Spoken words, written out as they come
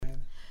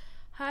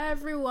Hi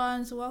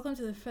everyone, so welcome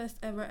to the first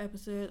ever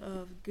episode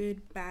of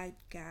Good Bad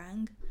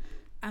Gang.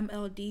 I'm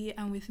LD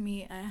and with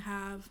me I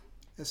have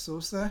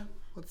Sosa.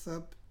 What's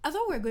up? I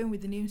thought we were going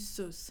with the name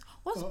Sos.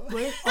 What's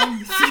going on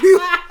with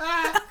you?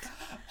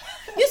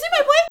 You see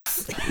my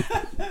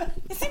point?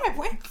 You see my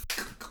point?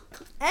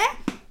 Eh?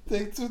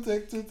 Take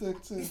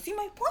two. You see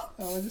my point?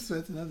 I was just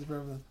sweating, that's the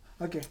problem.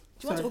 Okay. Do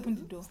you want to open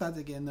the door? Start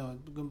again. No,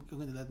 we're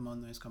going to let more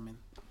noise come in.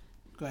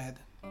 Go ahead.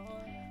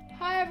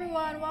 Hi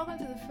everyone, welcome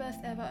to the first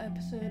ever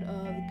episode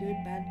of the Good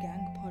Bad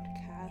Gang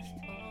podcast.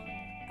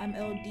 I'm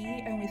LD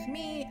and with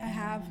me I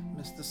have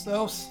Mr.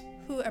 Sauce.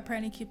 who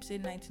apparently keeps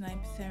it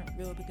 99%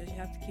 real because you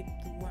have to keep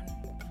the one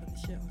for the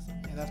show or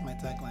something. Yeah, that's my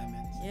tagline,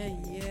 man.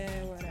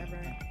 Yeah, whatever.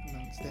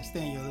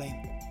 Stay in your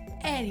lane.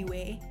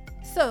 Anyway,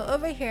 so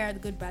over here at the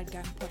Good Bad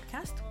Gang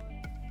podcast,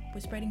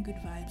 we're spreading good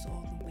vibes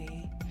all the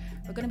way.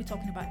 We're going to be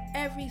talking about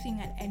everything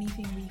and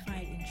anything we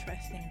find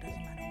interesting.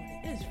 Doesn't matter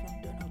what it is,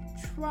 from Donald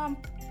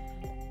Trump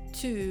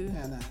to...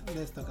 Yeah,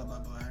 let's talk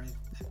about Buhari.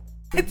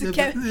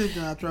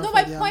 No,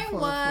 my point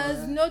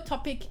was, no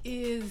topic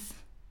is,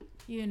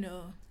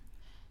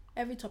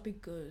 every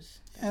topic goes.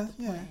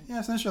 Yeah,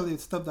 essentially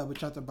it's stuff that we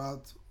chat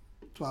about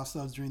to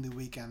ourselves during the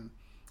week and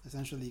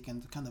essentially you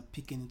can kind of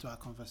pick into our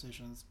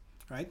conversations,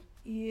 right?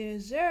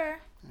 Yes, sir.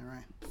 All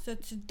right. So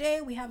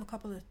today we have a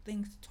couple of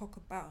things to talk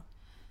about.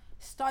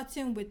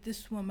 Starting with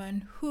this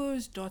woman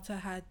whose daughter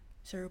had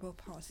cerebral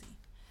palsy.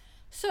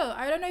 So,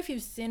 I don't know if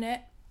you've seen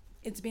it.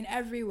 It's been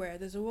everywhere.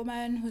 There's a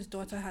woman whose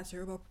daughter had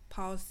cerebral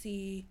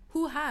palsy,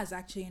 who has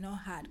actually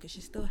not had, because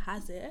she still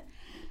has it.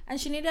 And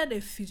she needed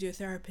a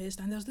physiotherapist.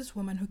 And there was this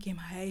woman who came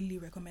highly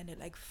recommended.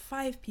 Like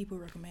 5 people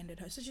recommended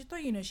her. So she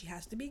thought, she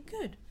has to be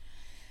good.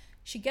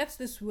 She gets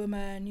this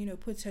woman,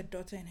 puts her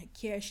daughter in her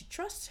care. She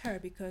trusts her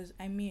because,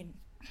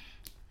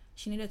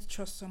 she needed to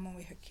trust someone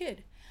with her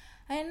kid.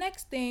 And the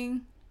next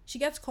thing, she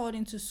gets called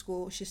into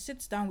school. She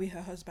sits down with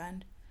her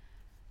husband.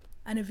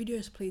 And a video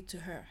is played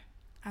to her.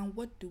 And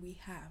what do we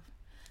have?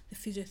 The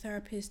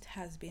physiotherapist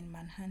has been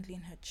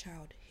manhandling her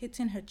child,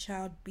 hitting her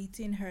child,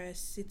 beating her,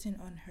 sitting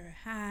on her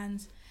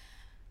hands.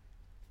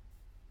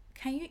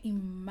 Can you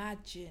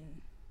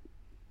imagine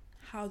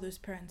how those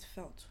parents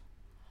felt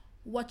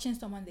watching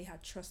someone they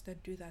had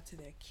trusted do that to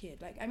their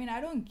kid?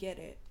 I don't get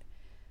it.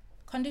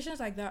 Conditions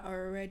like that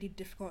are already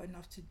difficult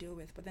enough to deal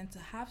with, but then to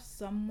have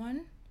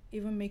someone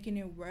even making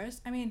it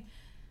worse.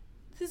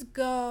 This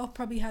girl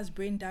probably has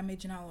brain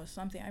damage now or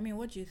something.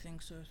 What do you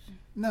think, Sos?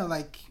 No,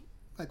 like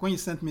when you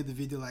sent me the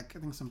video, I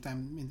think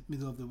sometime in the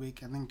middle of the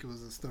week, I think it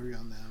was a story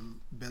on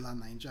Bella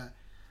Ninja.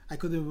 I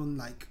couldn't even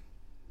I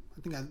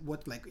think I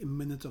watched a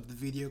minute of the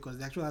video because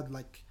they actually had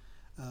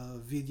a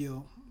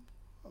video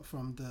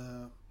from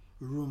the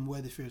room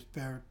where the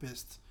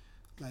therapist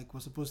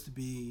was supposed to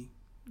be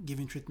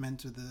giving treatment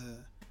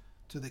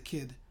to the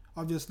kid.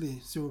 Obviously,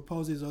 cerebral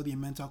palsy is already a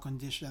mental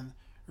condition,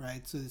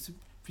 right? So the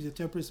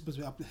physiotherapist is supposed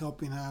to be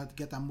helping her to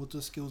get her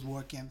motor skills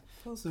working.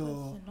 Focus so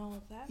and all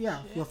of that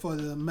well, for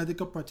the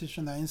medical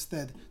practitioner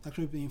instead,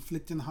 actually be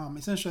inflicting harm.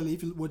 Essentially,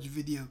 if you watch the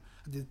video,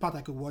 the part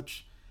I could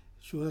watch,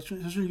 she was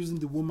actually using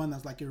the woman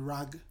as a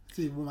rag.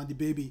 See the woman, the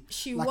baby.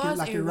 She was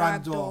a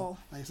rag doll.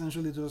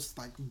 Essentially just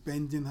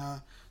bending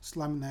her,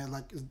 slamming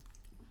her, it's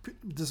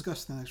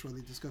disgusting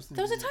actually, disgusting.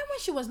 There was a time when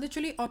she was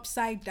literally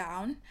upside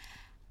down.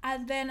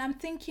 And then I'm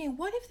thinking,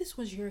 what if this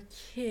was your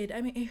kid?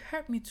 It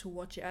hurt me to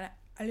watch it. And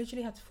I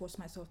literally had to force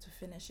myself to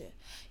finish it.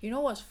 You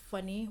know what's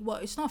funny? Well,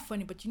 it's not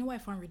funny, but you know what I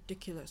found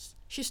ridiculous?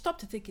 She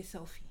stopped to take a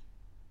selfie.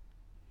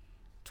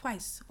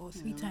 Twice or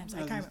 3 times.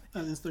 I can't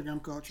remember.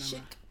 Instagram culture.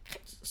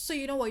 So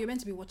you know what? You're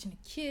meant to be watching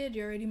a kid.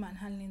 You're already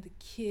manhandling the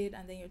kid.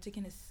 And then you're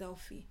taking a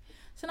selfie.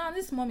 So now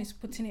this mom is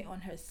putting it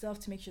on herself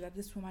to make sure that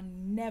this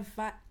woman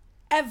never,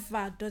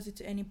 ever does it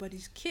to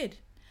anybody's kid.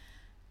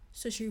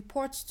 So she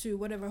reports to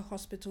whatever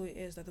hospital it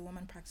is that the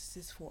woman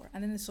practices for.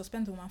 And then they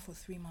suspend the woman for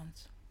 3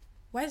 months.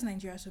 Why is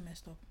Nigeria so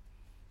messed up?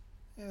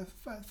 Yeah,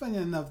 funny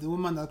enough, the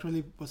woman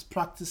actually was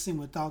practicing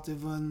without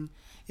even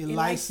a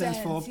license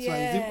for up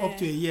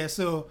to a year.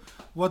 So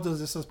what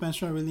does the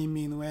suspension really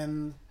mean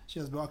when she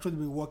has actually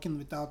been working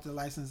without a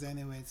license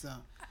anyway? So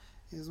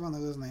it's one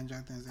of those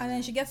Nigerian things. And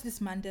then she gets this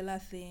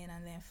Mandela thing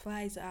and then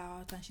flies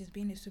out and she's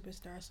being a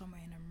superstar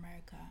somewhere in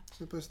America.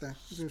 Superstar.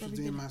 She's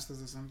doing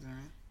masters or something,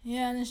 right?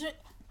 Yeah, and then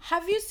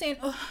have you seen,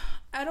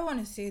 I don't want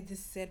to say this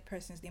said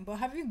person's name, but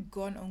have you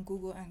gone on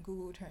Google and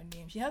Googled her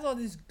name? She has all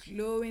this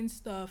glowing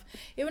stuff.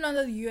 Even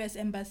under the US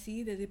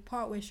Embassy, there's a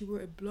part where she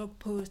wrote a blog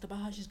post about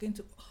how she's going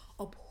to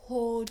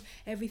uphold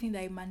everything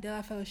that a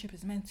Mandela Fellowship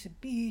is meant to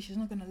be. She's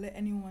not going to let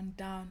anyone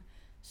down.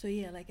 So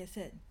yeah, like I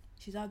said,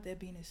 she's out there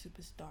being a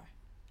superstar.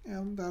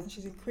 Yeah,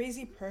 she's a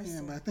crazy person.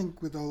 Yeah, but I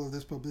think with all of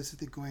this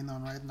publicity going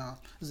on right now,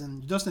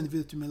 just sent the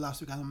video to me last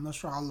week, and I'm not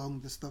sure how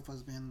long this stuff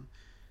has been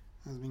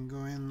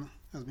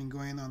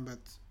going on, but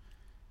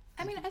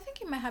I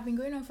think it might have been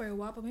going on for a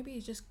while, but maybe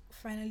it just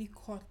finally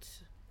caught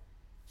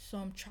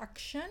some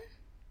traction.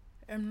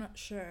 I'm not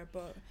sure,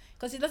 but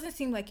because it doesn't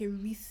seem like a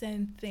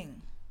recent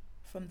thing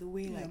from the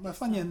way but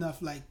funny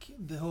enough,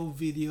 the whole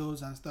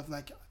videos and stuff,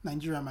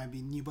 Nigeria might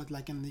be new, but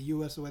in the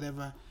US or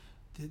whatever,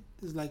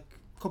 there's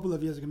couple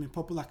of years ago,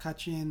 popular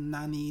catching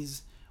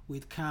nannies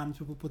with cams.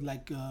 People put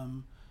like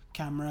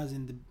cameras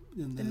in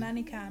the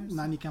nanny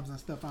cams and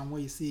stuff, and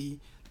where you see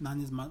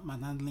nannies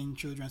manhandling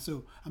children.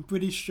 So I'm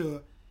pretty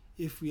sure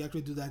if we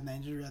actually do that in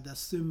Nigeria, there's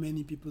so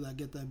many people that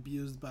get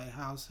abused by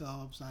house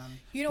helps and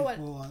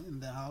people in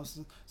the house.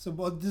 So,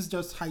 but this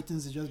just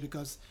heightens it just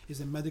because it's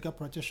a medical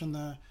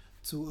practitioner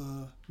to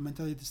a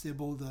mentally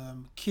disabled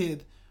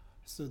kid.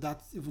 So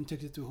that even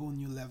takes it to a whole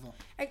new level.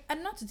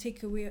 And not to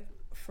take away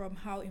from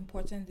how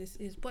important this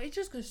is, but it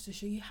just goes to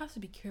show you have to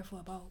be careful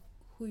about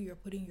who you're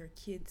putting your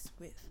kids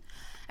with.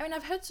 I mean,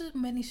 I've heard so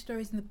many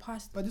stories in the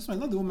past. But this one,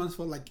 not the woman's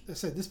fault. Like I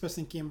said, this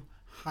person came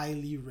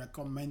highly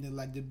recommended,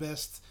 like the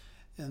best.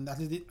 And at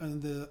least in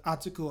the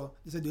article,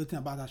 they said the only thing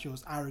about her, she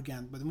was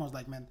arrogant. But the woman was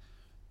like, man,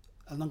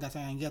 as long as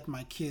I can get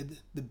my kid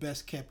the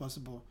best care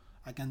possible,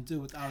 I can do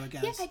with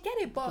arrogance. Yes, I get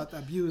it, but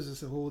abuse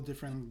is a whole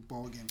different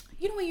ballgame.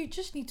 You know what? You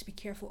just need to be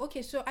careful.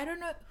 Okay, so I don't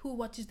know who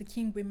watches the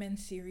King Women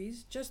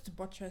series. Just to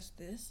buttress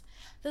this,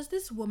 there's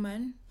this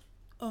woman.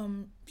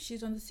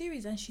 She's on the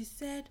series, and she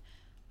said,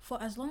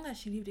 for as long as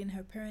she lived in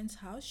her parents'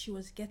 house, she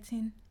was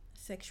getting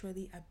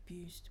sexually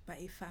abused by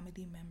a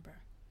family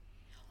member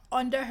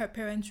under her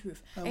parents'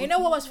 roof. And you know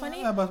what was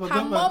funny? But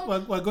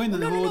we're going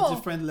on a whole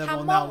different level now.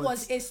 Her mom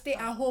was a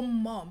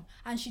stay-at-home mom,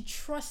 and she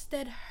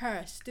trusted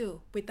her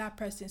still with that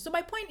person. So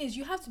my point is,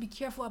 you have to be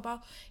careful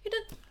about.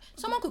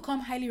 Someone could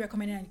come highly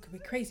recommended, and it could be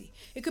crazy.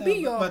 It could be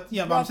your. But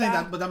I'm saying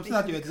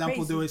that your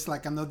example though is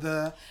like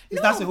another.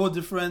 That's a whole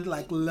different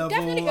like level.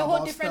 Definitely a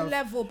whole different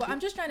level. But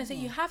I'm just trying to say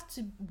you have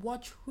to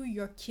watch who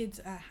your kids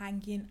are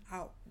hanging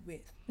out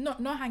with.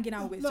 Not hanging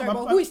out with.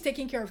 But who is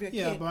taking care of your kid?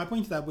 Yeah, but my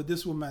point is that with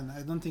this woman,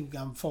 I don't think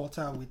I'm fault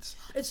her with.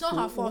 It's not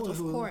her fault, of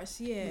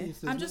course. Yeah,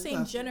 I'm just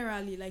saying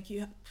generally, like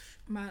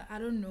I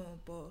don't know,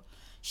 but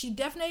she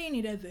definitely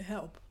needed the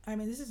help. I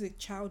mean, this is a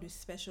child with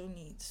special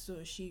needs,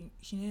 so she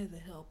needed the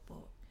help.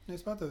 But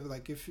it's part of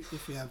like if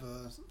you have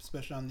a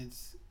special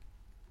needs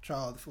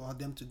child, for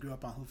them to grow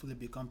up and hopefully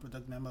become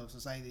productive member of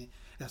society,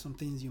 there's some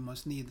things you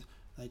must need.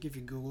 Like if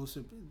you go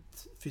also,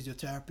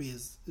 physiotherapy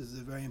is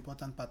a very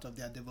important part of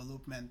their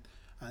development.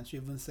 And she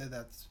even said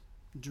that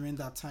during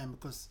that time,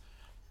 because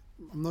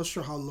I'm not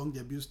sure how long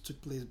the abuse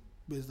took place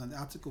based on the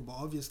article, but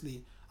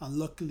obviously,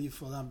 unluckily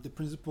for them, the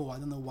principal, I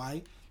don't know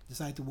why,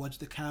 decided to watch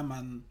the cam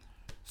and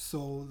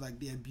saw like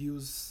the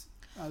abuse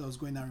that was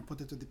going and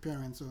reported to the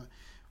parents. So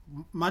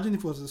imagine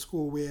if it was a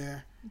school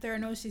where there are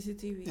no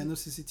CCTVs. There are no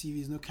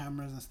CCTVs, no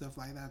cameras and stuff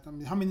like that. I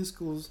mean, how many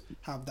schools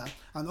have that?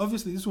 And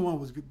obviously, this woman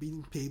was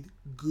being paid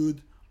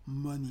good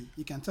money.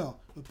 You can tell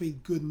we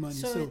paid good money,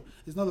 so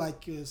it's not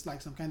like it's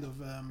like some kind of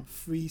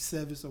free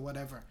service or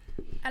whatever.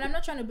 And I'm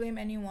not trying to blame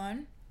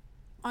anyone.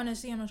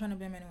 Honestly, I'm not trying to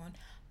blame anyone.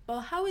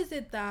 But how is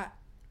it that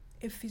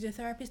a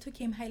physiotherapist who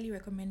came highly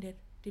recommended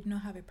did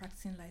not have a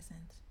practicing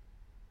license?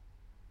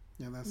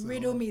 Yeah, that's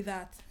riddle me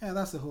that. Yeah,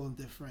 that's a whole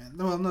different.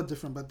 Well, not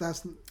different, but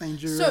that's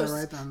Nigeria,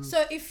 right? And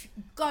so if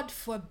God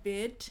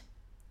forbid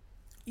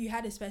you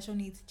had a special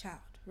needs child,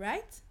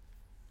 right,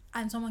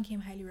 and someone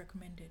came highly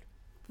recommended,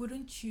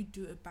 wouldn't you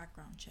do a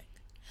background check?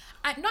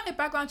 And not a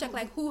background check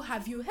like who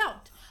have you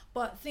helped,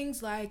 but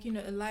things like,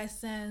 a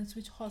license,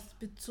 which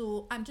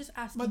hospital. I'm just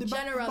asking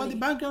generally. But the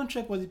background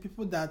check was the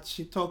people that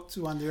she talked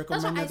to and they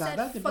recommended that.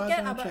 That's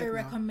forget about a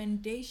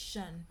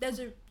recommendation. There's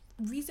a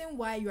reason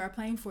why you're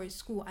applying for a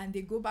school and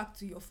they go back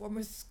to your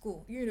former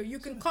school. You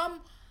can come.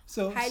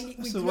 So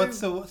who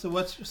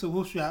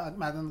should I'm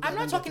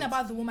not talking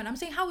about the woman. I'm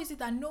saying, how is it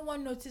that no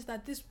one noticed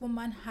that this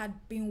woman had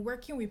been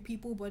working with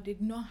people but did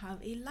not have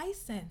a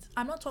license?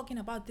 I'm not talking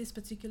about this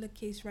particular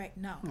case right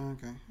now.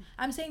 Okay.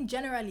 I'm saying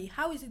generally,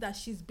 how is it that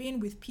she's been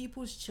with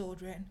people's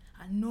children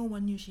and no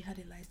one knew she had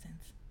a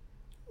license?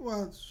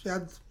 Well, she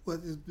had.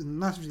 Well, it's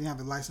not really have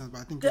a license,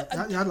 but I think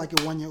you had like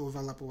a 1 year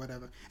overlap or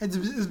whatever. It's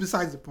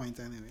besides the point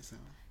anyway. So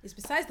it's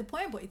besides the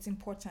point, but it's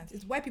important.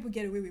 It's why people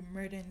get away with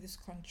murder in this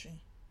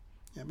country.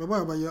 Yeah, but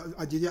what about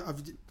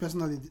you?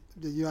 Personally,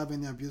 did you have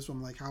any abuse from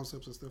like house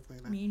helps or stuff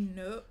like that? Me,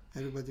 no.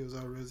 Everybody was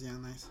all rosy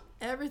and nice.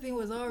 Everything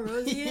was all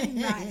rosy and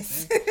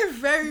nice.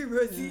 Very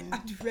rosy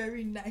and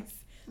very nice.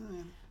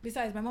 Yeah.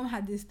 Besides, my mom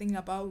had this thing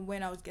about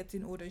when I was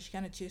getting older, she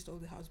kind of chased all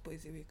the house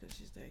boys away because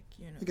she's like,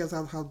 You guys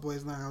have house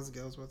boys, not house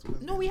girls.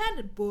 No, we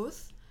had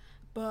both,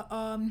 but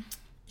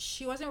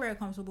she wasn't very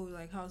comfortable with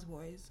like house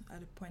boys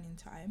at a point in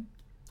time.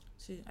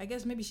 So I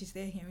guess maybe she's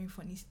there hearing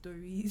funny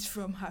stories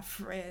from her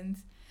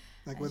friends.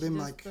 Like were they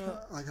like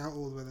how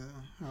old were the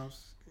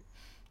house?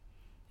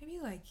 Maybe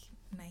like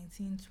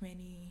 19,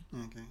 20.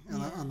 Okay,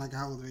 and like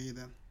how old were you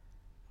then?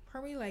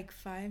 Probably like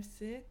 5,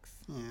 6.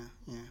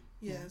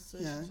 Yeah. So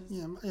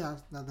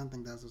I don't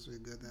think that's also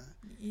good.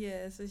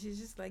 Yeah, so she's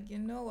just like, you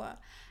know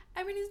what?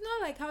 I mean, it's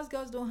not like house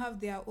girls don't have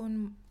their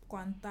own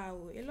quanta.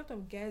 A lot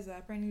of guys are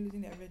apparently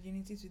losing their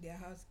virginity to their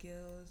house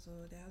girls,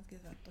 or their house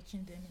girls are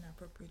touching them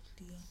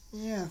inappropriately.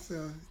 Yeah,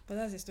 so. But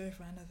that's a story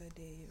for another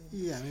day.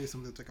 Yeah, maybe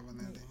something to talk about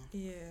another day.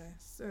 Yeah.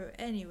 So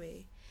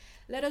anyway,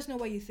 let us know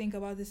what you think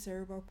about the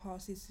cerebral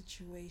palsy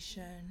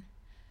situation.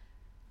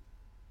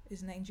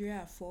 Is Nigeria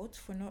at fault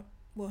for not?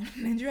 Well,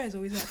 Nigeria is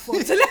always at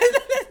fault. So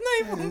let's not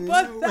even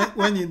bother.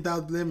 When in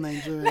doubt, blame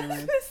Nigeria,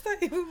 right? Let's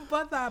not even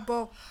bother.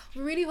 But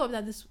we really hope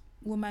that this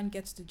woman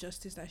gets the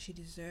justice that she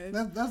deserves.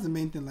 That's the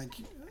main thing. Like,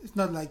 it's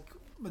not like,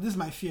 but this is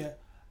my fear.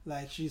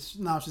 Like, she's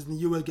in the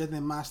US getting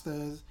a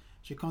master's.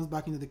 She comes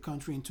back into the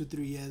country in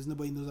 2-3 years.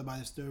 Nobody knows about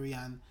the story,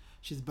 and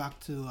she's back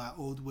to her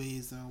old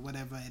ways or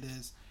whatever it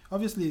is.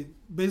 Obviously,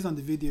 based on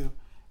the video,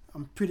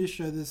 I'm pretty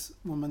sure this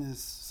woman is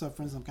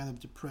suffering some kind of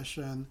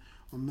depression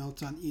or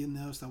mental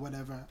illness or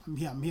whatever. I'm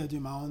here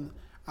doing my own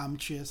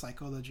armchair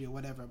psychology or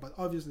whatever. But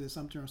obviously, there's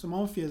something wrong. So my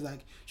own fear is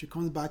like she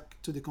comes back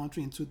to the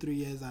country in 2-3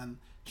 years and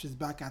she's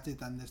back at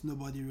it, and there's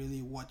nobody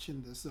really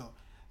watching this. So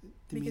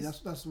to me,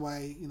 that's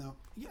why,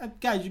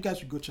 guys, you guys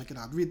should go check it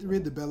out.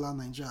 Read the Bella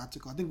Nigeria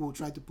article. I think we'll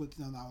try to put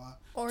it on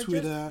our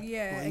Twitter or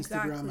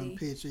Instagram and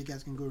page, so you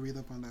guys can go read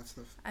up on that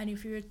stuff. And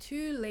if you're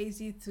too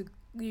lazy to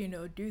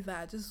do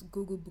that, just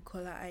Google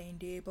Bukola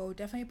Ayinde. But we'll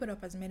definitely put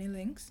up as many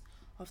links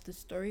of the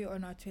story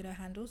on our Twitter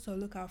handle, so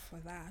look out for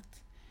that.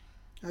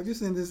 Have you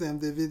seen this the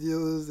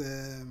videos,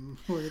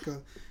 what do you call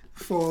it?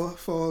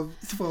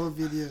 For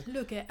video?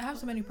 Look, I have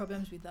so many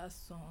problems with that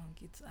song.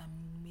 It's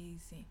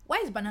amazing.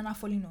 Why is banana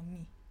falling on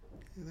me?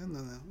 I don't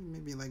know.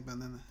 Maybe you like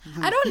banana.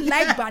 I don't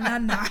like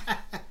banana.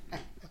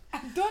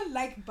 I don't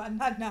like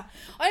banana.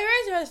 On a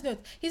very serious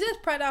note, he says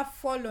Prada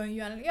fall on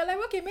you, and you're like,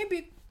 okay,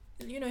 maybe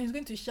he's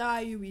going to shower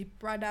you with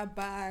Prada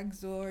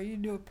bags or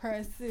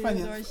purses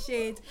or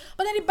shades.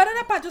 But then the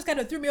banana part just kind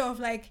of threw me off.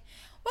 Like,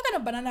 what kind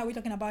of banana are we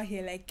talking about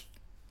here? Like,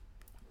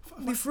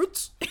 the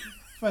fruits?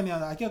 Funny,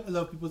 I get a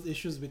lot of people's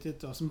issues with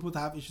it, or some people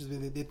have issues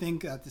with it. They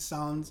think that it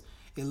sounds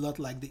a lot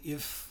like the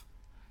If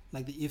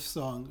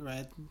song,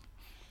 right?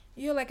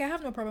 I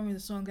have no problem with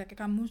the song. Like, I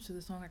can move to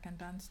the song, I can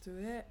dance to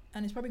it,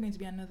 and it's probably going to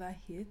be another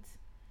hit.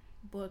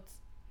 But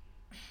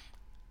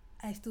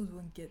I still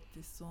don't get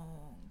the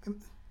song.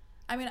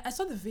 I mean, I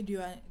saw the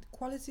video and the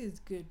quality is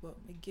good, but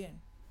again,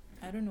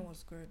 I don't know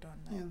what's going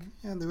on.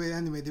 Yeah. The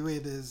way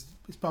it is,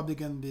 it's probably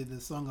going to be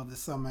the song of the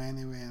summer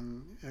anyway,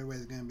 and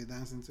everybody's going to be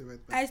dancing to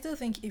it. But I still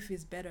think If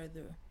is better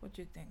though. What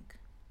do you think?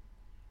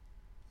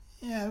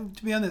 Yeah,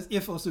 to be honest,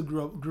 If also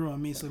grew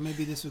on me, so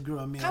maybe this will grow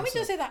on me. Can we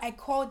just say that I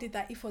called it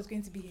that If was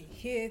going to be a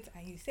hit,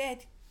 and you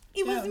said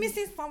it was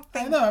missing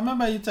something? I know. I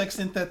remember you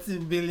texting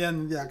 13 billion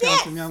in the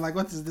account to me. I'm like,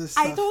 what is this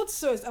stuff? I told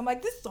Sos, I'm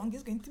like, this song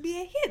is going to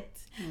be a hit.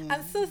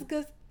 And Sos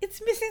goes,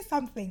 it's missing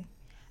something.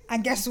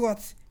 And guess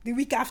what? The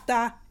week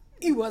after,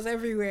 it was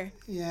everywhere.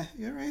 Yeah,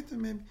 you're right.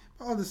 Maybe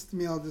all this, to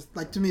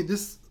me,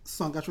 this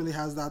song actually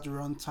has that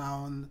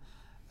Runtown,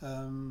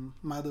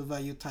 Mad Over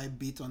You type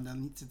beat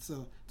underneath it.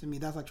 So to me,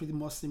 that's actually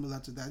more similar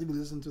to that. If you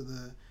listen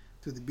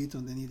to the beat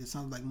underneath, it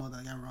sounds like more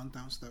like that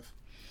Runtown stuff.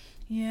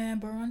 Yeah,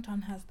 but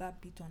Runtown has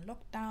that beat on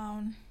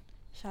lockdown.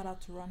 Shout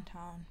out to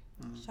Runtown.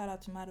 Shout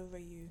out to Mad Over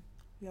You.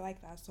 We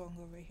like that song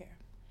over here.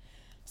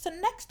 So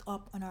next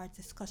up on our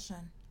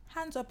discussion,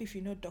 hands up if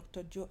you know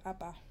Dr. Joe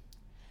Abba.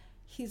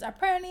 He's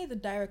apparently the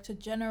Director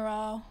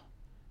General,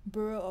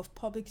 Bureau of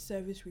Public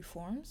Service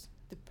Reforms,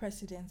 the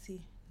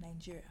Presidency,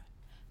 Nigeria.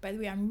 By the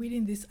way, I'm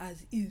reading this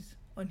as is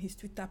on his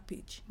Twitter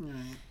page.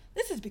 Right.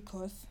 This is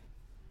because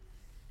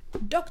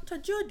Dr.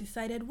 Joe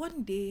decided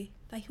one day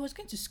that he was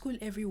going to school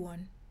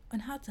everyone on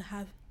how to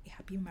have a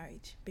happy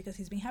marriage, because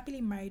he's been happily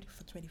married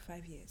for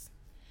 25 years.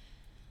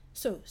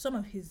 So some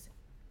of his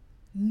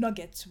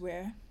nuggets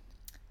were: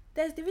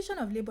 there's division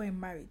of labor in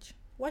marriage.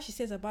 What she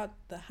says about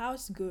the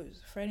house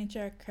goes: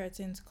 furniture,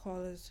 curtains,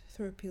 colors,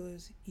 throw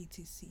pillows,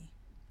 etc.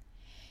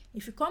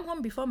 If you come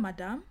home before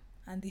madam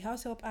and the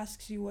house help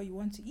asks you what you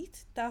want to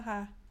eat, tell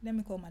her, let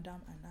me call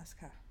madam and ask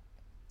her.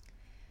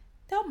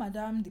 Tell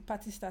madam the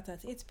party starts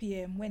at 8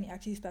 p.m. when it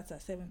actually starts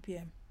at 7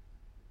 p.m.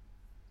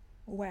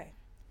 Why?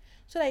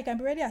 So that you can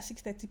be ready at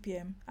 6:30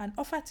 p.m. and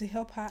offer to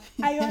help her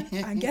iron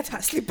and get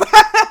her slippers.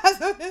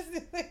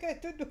 Honestly, I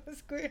don't know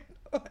what's going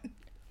on.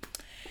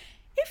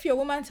 If your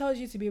woman tells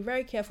you to be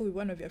very careful with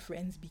one of your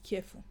friends, be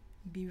careful.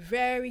 Be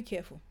very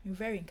careful.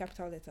 Very in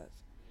capital letters.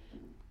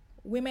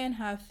 Women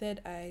have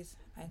third eyes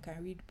and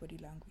can read body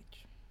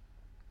language.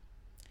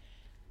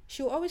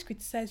 She will always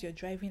criticize your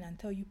driving and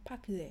tell you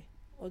park there,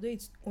 although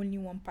it's only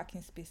one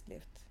parking space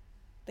left.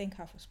 Thank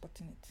her for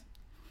spotting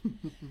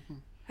it.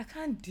 I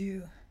can't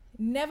do.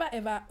 Never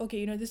ever,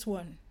 okay, this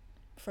one,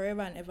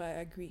 forever and ever,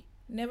 I agree.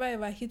 Never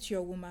ever hit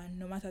your woman,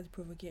 no matter the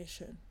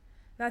provocation.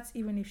 That's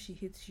even if she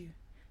hits you.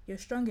 You're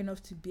strong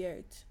enough to bear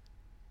it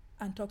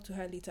and talk to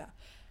her later.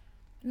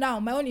 Now,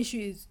 my own issue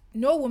is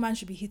no woman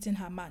should be hitting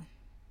her man.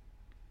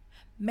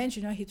 Men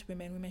should not hit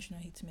women, women should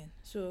not hit men.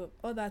 So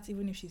all that,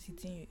 even if she's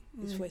hitting you,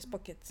 is for his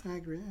pocket. I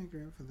agree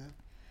for that.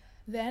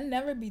 Then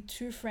never be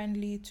too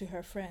friendly to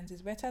her friends.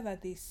 It's better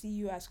that they see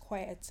you as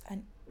quiet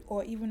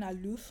or even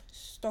aloof,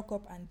 stuck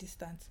up and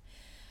distant.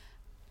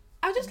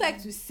 I'd just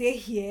like to say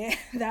here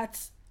that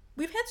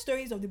we've heard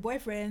stories of the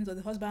boyfriends or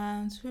the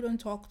husbands who don't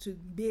talk to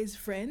bae's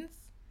friends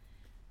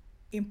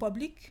in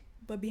public,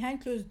 but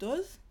behind closed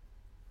doors,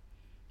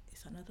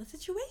 it's another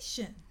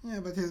situation. Yeah,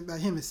 but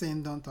him is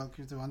saying don't talk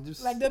to one.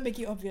 Just like, don't make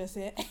it obvious,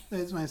 eh?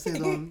 That's why I say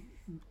don't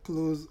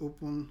close,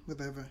 open,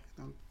 whatever.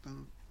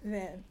 Don't.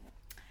 Then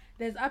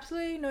There's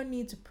absolutely no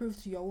need to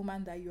prove to your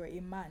woman that you're a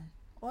man.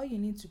 All you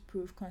need to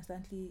prove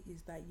constantly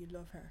is that you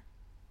love her.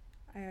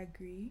 I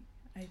agree.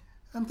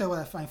 I'm telling you what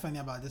I find funny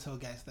about this whole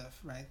guy stuff,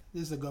 right?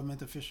 This is a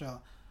government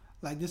official.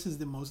 Like, this is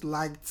the most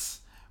liked,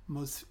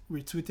 most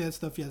retweeted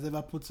stuff he has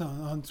ever put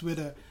on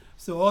Twitter.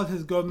 So all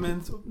his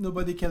government,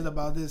 nobody cares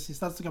about this. He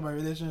starts talking about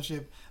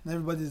relationship, and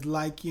everybody's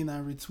liking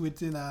and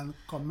retweeting and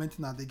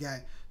commenting at the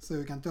guy. So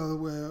you can tell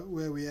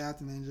where we're at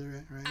in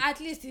Nigeria, right? At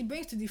least it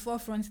brings to the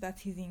forefront that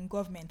he's in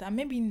government, and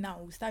maybe now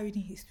we'll start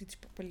reading his tweets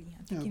properly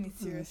and taking it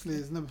seriously.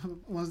 Please, no,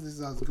 once this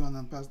has gone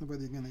and passed,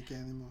 nobody's gonna care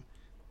anymore.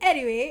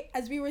 Anyway,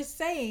 as we were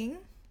saying,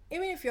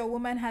 even if your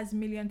woman has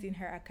millions in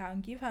her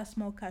account, give her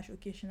small cash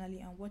occasionally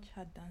and watch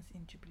her dance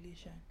in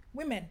jubilation.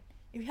 Women,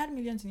 if you had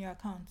millions in your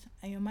account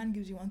and your man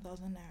gives you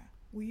 1,000 naira,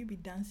 will you be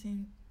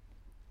dancing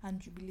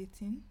and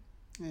jubilating?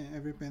 Yeah,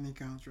 every penny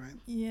counts, right?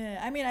 Yeah,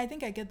 I mean, I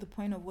think I get the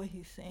point of what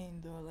he's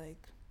saying, though.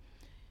 Like,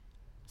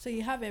 so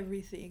you have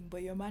everything,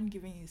 but your man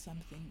giving you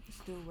something is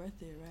still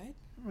worth it, right?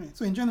 Right.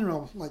 So in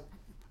general, like,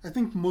 I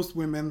think most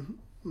women,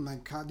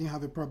 like, didn't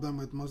have a problem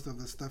with most of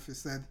the stuff he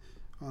said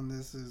on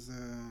this. Is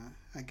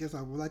I guess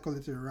I would like call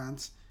it a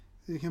rant.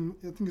 I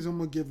think he's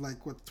almost gave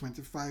like what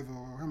 25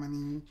 or how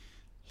many.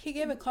 He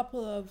gave a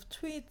couple of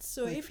tweets,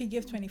 so if he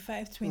gave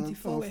 25,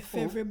 24 were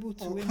favorable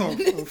to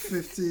women. Of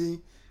 50, I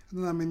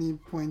don't know how many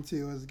points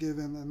he was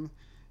given, and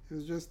it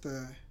was just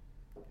I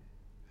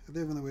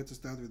don't even know where to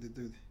start with the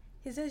dude.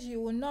 He says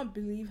you will not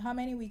believe how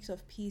many weeks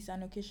of peace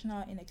and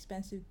occasional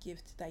inexpensive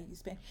gifts that you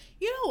spend.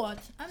 You know what?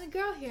 I'm the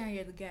girl here and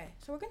you're the guy,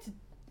 so we're going to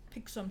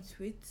pick some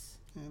tweets.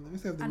 Yeah, let me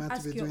see if the And man to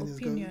ask be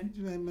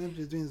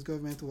your doing his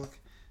government work.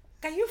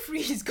 Can you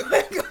free his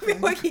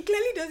government work? He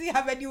clearly doesn't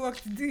have any work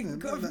to do in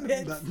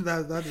government.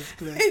 That is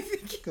clear.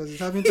 Because he's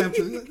having time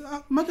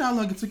to... Imagine how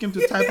long it took him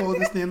to type all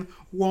this thing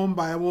one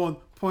by one,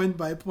 point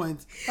by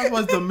point. That's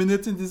what's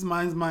dominating this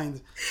man's mind.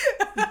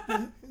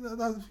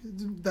 That's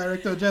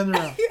Director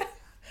General.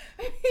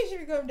 He should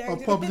become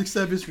director. Or public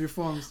service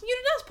reforms. You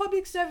know, that's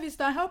public service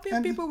now,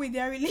 helping people with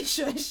their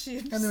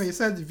relationships. Anyway, he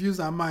said the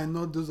views are mine,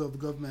 not those of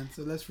government.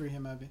 So let's free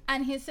him, Abby.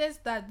 And he says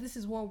that this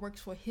is what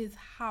works for his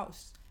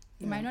house.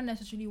 It might not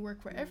necessarily work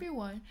for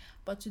everyone,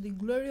 but to the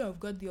glory of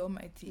God the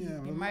Almighty, he's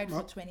been married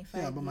for 25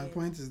 years. Yeah, but my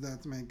point is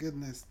that, my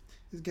goodness,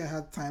 this guy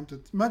had time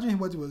to... Imagine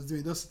what he was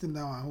doing, just sitting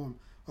down at home,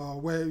 or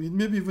where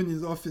maybe even in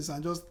his office,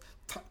 and just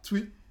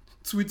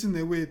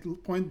tweeting away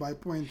point by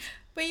point.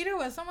 But you know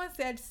what? Someone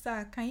said,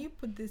 sir, can you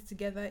put this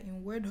together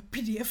in Word or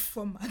PDF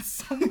format?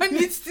 Someone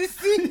needs to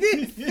see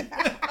this.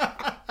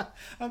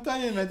 I'm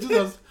telling you, man,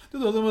 this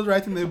was almost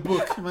writing a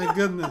book. My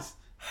goodness.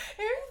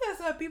 I really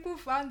thought some people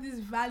found this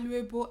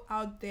valuable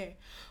out there.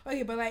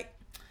 Okay, but like,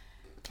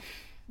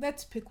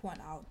 let's pick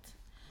one out.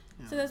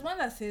 Yeah. So there's one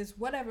that says,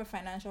 whatever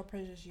financial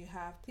pressures you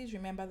have, please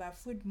remember that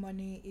food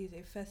money is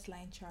a first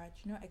line charge.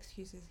 No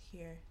excuses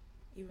here,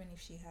 even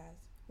if she has.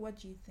 What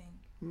do you think?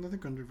 Nothing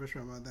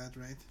controversial about that,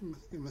 right?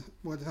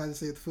 What how to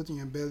say it, foot in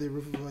your belly,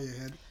 roof over your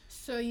head.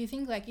 So you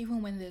think like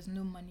even when there's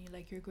no money,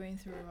 like you're going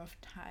through a rough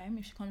time,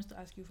 if she comes to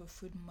ask you for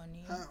food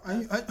money,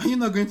 are you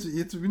not going to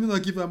eat? We need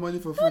not give her money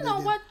for food. No,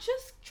 we're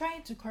just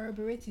trying to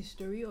corroborate his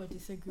story or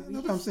disagree with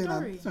his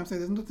story. That's what I'm saying.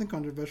 There's nothing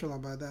controversial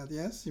about that.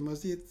 Yes, you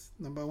must eat.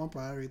 Number one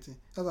priority.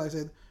 That's why I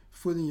said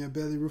food in your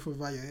belly, roof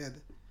over your head.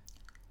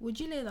 Would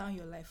you lay down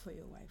your life for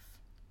your wife?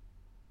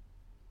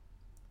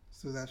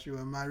 So that she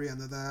will marry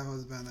another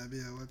husband,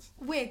 or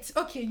what? Wait,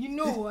 okay, you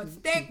know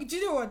what? Do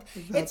you know what?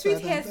 A tweet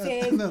here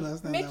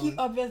says, make it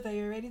obvious that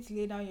you're ready to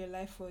lay down your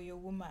life for your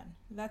woman.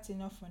 That's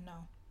enough for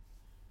now.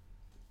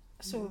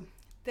 So,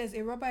 there's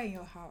a robber in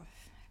your house,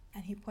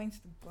 and he points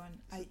the gun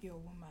at your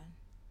woman.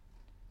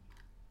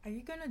 Are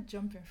you gonna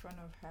jump in front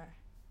of her?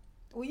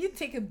 Will you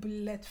take a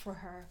bullet for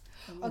her?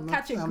 Or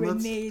catch a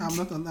grenade? I'm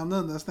not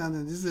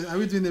understanding. Are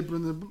we doing a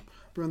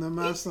Bruno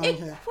Mars song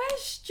here?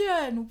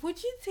 Question.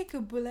 Would you take a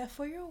bullet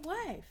for your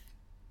wife?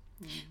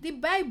 The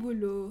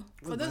Bible,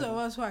 for those of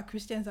us who are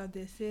Christians out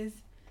there, says,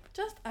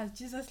 just as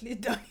Jesus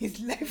laid down his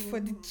life for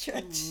the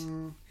church,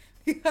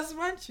 the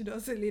husband should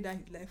also lay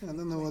down his life for I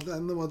don't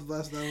know what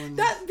verse that one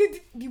is.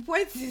 The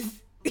point is,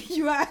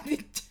 you are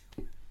the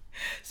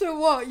so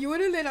what? You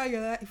wouldn't lay down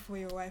your life for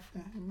your wife?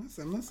 I'm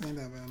not saying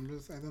that, but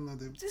I don't know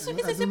the.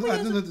 I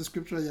don't know the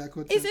scripture you're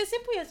quoting. It's a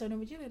simple yes or no.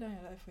 Would you lay down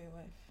your life for your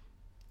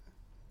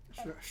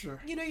wife? Sure.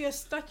 You know, you're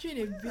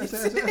stuttering a bit.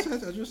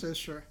 I just said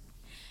sure.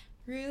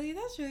 Really?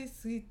 That's really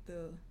sweet,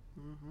 though.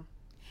 Mm-hmm.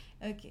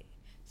 Okay.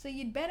 So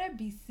you'd better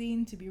be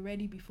seen to be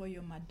ready before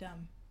your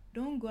madam.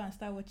 Don't go and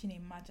start watching a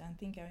match and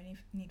think I only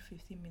need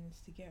 15 minutes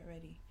to get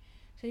ready.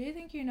 So you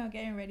think you're not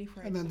getting ready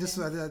for it? Let's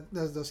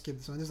just skip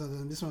this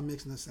one. This one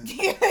makes no sense.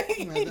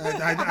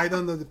 I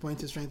don't know the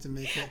point he's trying to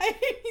make here. I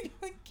really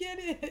don't get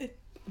it.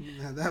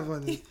 That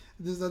one is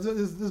this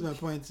is my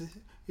point.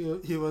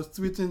 He was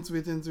tweeting.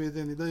 He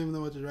don't even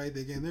know what to write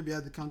again. Maybe he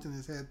had the count in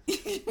his head.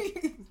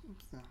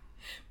 So.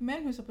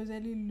 Men who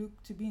supposedly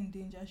look to be in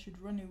danger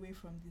should run away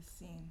from this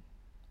scene.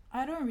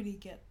 I don't really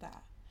get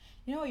that.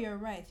 You know, you're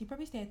right. He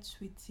probably started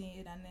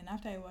tweeting, and then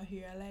after a while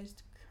he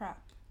realized,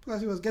 crap,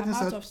 Plus, he was I'm getting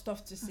out such. of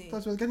stuff to say.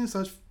 Plus, he was getting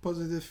such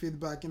positive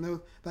feedback.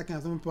 That kind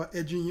of some people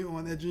edging you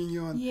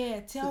on.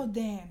 Yeah, tell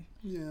them.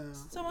 Yeah.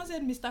 Someone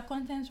said, Mr.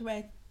 Content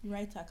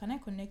Writer, can I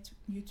connect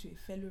you to a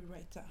fellow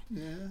writer?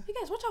 Yeah. You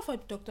guys, watch out for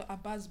Dr.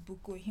 Abbas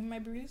Buko. He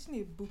might be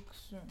releasing a book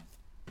soon.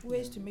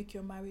 Ways to make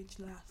your marriage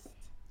last.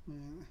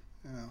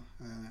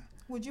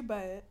 Would you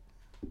buy it?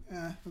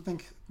 Yeah, I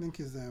think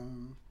his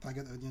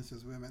target audience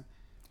is women.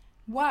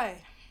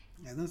 Why?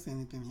 I don't see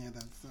anything here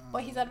that's.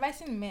 But he's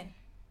advising men.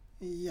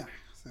 Yeah,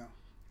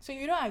 So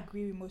you don't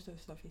agree with most of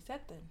the stuff he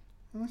said then?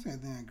 I'm not saying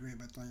I didn't agree,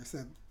 but like I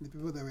said, the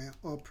people that were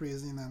all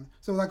praising and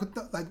so like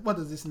what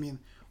does this mean?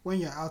 When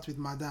you're out with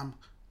Madame,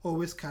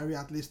 always carry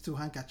at least 2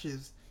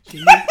 handkerchiefs. She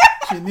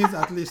needs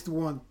at least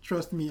one.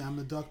 Trust me, I'm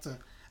a doctor.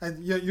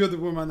 And you're the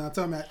woman now.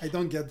 Tell me, I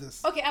don't get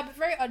this. Okay, I'll be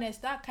very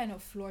honest. That kind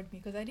of floored me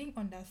because I didn't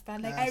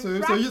understand. Like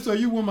so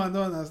you woman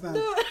don't understand.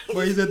 No.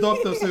 But he's a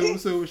doctor,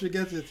 so she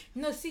gets it.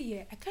 No, see,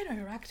 yeah, I kind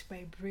of racked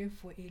my brain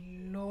for a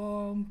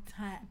long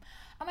time.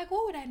 I'm like,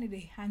 what would I need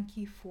a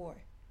hanky for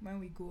when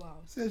we go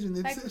out? Says you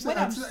need Like, say when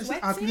I'm at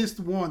sweating? least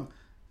one.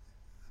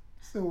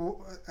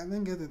 So I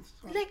didn't get it.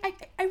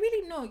 Like, I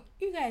really know.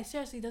 You guys,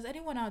 seriously, does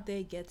anyone out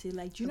there get it?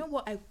 Like, do you know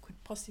what I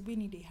could possibly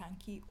need a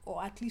hanky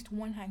or at least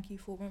one hanky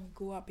for when we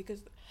go out?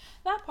 Because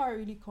that part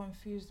really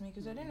confused me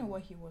because I didn't know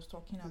what he was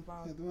talking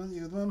about.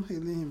 You're the one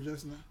hailing him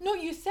just now. No,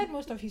 you said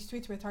most of his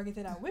tweets were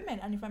targeted at women.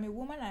 And if I'm a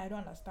woman, I don't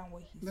understand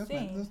what he's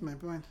saying. That's my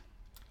point.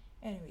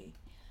 Anyway,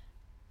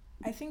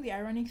 I think the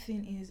ironic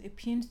thing is a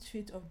pinned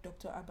tweet of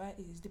Dr. Abba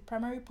is the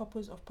primary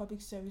purpose of public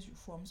service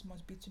reforms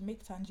must be to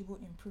make tangible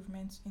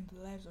improvements in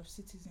the lives of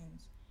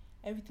citizens.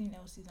 Everything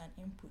else is an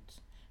input.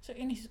 So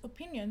in his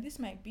opinion, this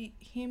might be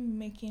him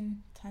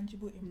making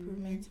tangible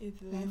improvements in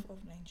the life of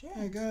Nigeria.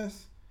 I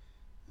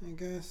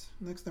guess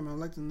next time I'd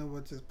like to know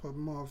what is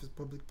more of his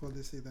public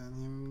policy than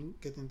him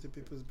getting into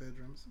people's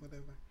bedrooms,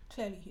 whatever.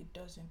 Clearly he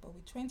doesn't, but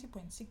with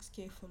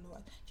 20.6k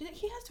followers, do you think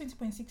he has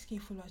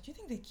 20.6k followers? Do you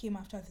think they came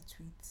after the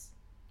tweets?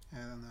 I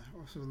don't know.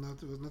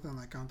 It was not an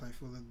account I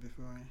followed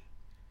before.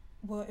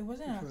 Well, it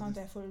wasn't an account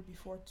I followed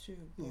before too.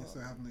 Yeah, so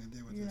I have no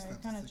idea what the statistics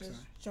it kind of just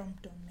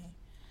jumped on me.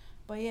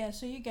 But yeah,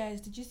 so you guys,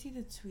 did you see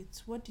the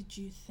tweets? What did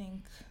you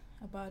think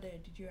about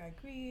it? Did you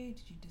agree?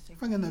 Did you disagree?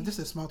 Funny enough, this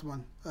is a smart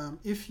one.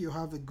 If you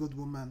have a good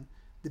woman,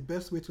 the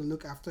best way to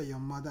look after your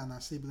mother and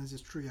her siblings is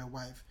through your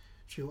wife.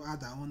 She will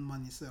add her own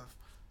money self.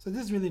 So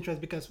this is really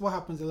interesting because what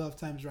happens a lot of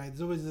times, right?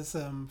 There's always this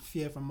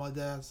fear from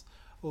mothers,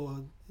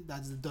 or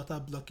that's the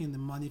daughter blocking the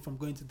money from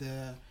going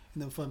to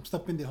from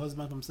stopping the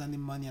husband from sending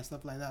money and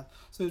stuff like that.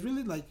 So it's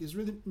really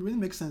really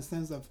makes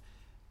sense of,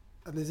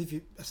 at least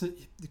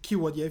the key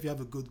word here, if you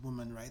have a good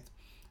woman, right?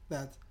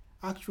 That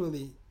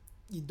actually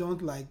you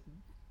don't like,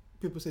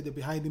 people say they'll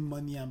be hiding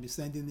money and be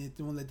sending it,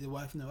 don't let the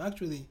wife know.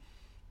 Actually,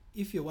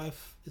 if your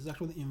wife is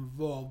actually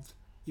involved,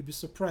 you'll be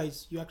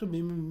surprised. You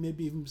actually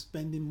maybe even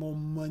spending more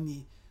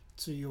money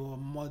to your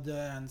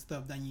mother and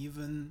stuff than you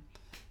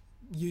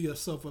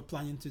yourself were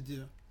planning to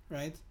do,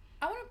 right?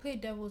 I want to play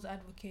devil's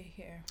advocate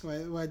here.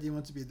 Why do you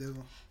want to be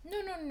devil?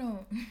 No.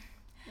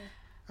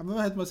 I've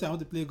never heard people say I want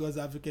to play God's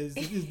advocate.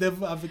 It's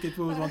devil advocate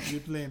people want to be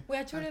playing. We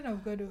are children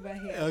of God over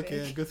here.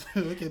 Okay, good.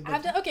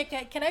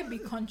 Okay, can I be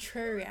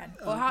contrarian?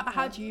 Or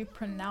how do you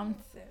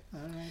pronounce it?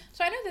 All right.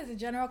 So I know there's a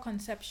general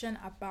conception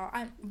about...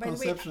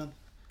 Conception.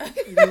 Is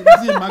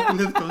it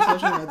immaculate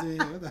conception we're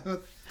doing here?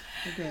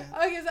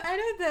 Okay, so I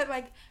know that,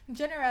 like,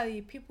 generally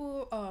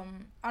people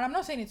and I'm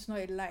not saying it's not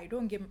a lie,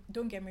 don't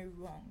get me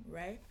wrong,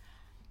 right?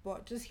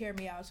 But just hear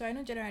me out. So I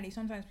know generally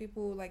sometimes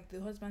people, like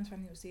the husband's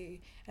family, will say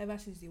ever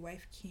since the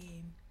wife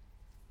came,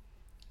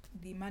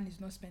 the man is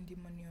not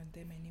spending money on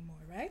them anymore,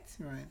 right?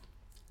 Right.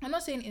 I'm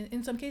not saying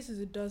in some cases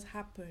it does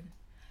happen,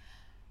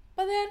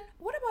 but then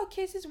what about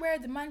cases where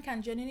the man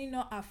can genuinely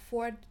not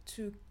afford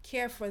to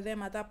care for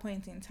them at that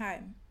point in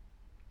time?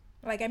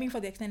 Like, I mean, for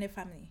the extended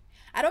family.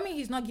 I don't mean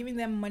he's not giving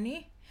them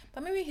money,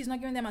 but maybe he's not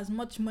giving them as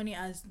much money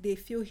as they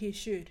feel he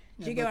should.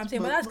 Do you get what I'm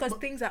saying? But that's because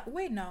things are...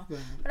 Wait now. Yeah.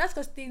 But that's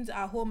because things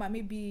at home are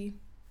maybe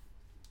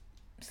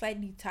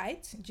slightly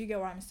tight. Do you get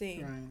what I'm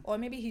saying? Right. Or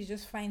maybe he's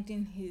just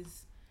finding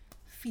his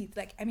feet.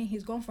 Like, I mean,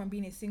 he's gone from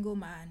being a single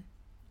man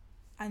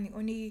and the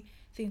only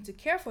thing to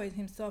care for is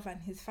himself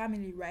and his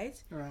family,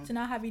 right? Right. To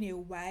now having a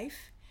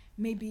wife,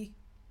 maybe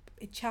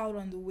a child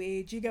on the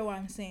way. Do you get what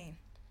I'm saying?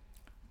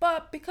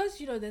 But because,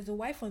 there's a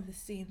wife on the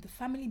scene, the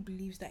family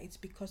believes that it's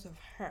because of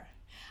her.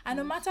 And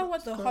no matter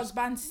what the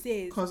husband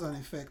says... Cause and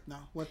effect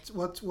now.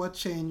 What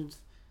changed?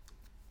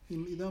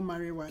 You don't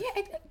marry a wife.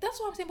 Yeah, that's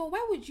what I'm saying. But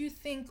why would you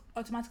think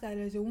automatically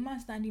there's a woman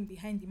standing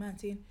behind the man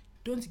saying,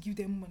 don't give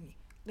them money.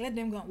 Let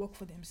them go and work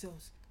for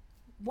themselves.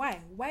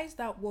 Why? Why is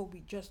that what we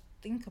just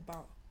think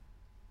about?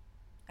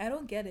 I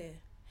don't get it.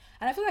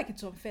 And I feel like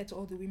it's unfair to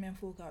all the women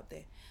folk out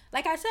there.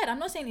 Like I said, I'm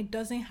not saying it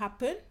doesn't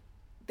happen.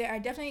 There are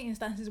definitely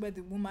instances where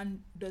the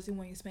woman doesn't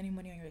want you spending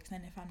money on your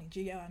extended family. Do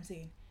you get what I'm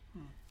saying?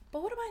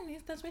 But what about an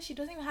instance where she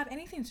doesn't even have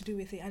anything to do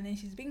with it and then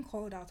she's being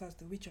called out as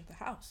the witch of the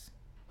house?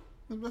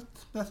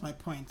 That's my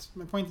point.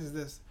 My point is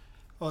this.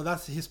 Oh,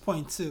 that's his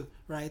point too,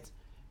 right?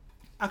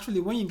 Actually,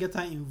 when you get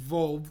her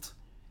involved,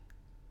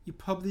 you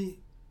probably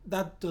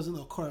that doesn't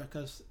occur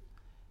because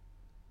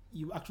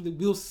you actually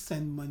will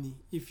send money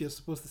if you're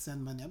supposed to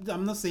send money.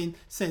 I'm not saying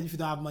send if you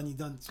don't have money.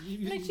 Don't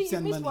you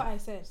send money. What I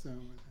said. So,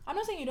 I'm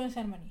not saying you don't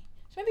send money.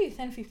 So maybe you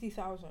send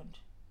 50,000,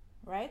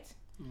 right?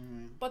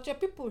 But your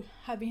people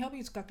have been helping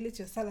you to calculate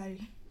your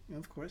salary.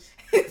 Of course.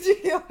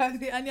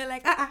 And you're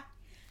like,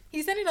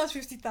 he's sending us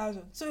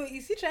 50,000. So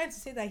is he trying to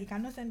say that he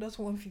cannot send us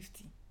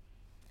 150?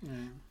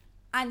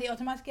 And they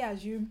automatically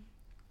assume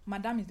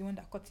Madame is the one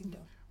that cut it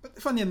down.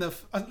 But funny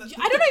enough, I don't know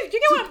if you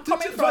get where I'm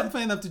coming from.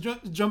 Funny enough, to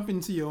jump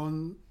into your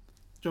lane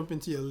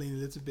a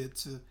little bit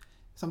too.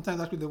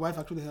 Sometimes actually the wife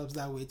actually helps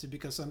that way too,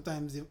 because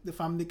sometimes the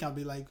family can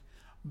be like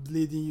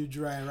bleeding you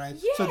dry, right?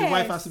 Yes. So the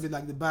wife has to be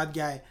like the bad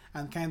guy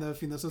and kind of,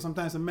 so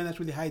sometimes the men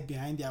actually hide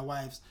behind their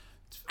wives.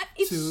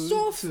 It's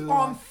so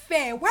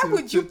unfair. Why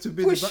would you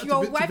push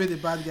your wife to be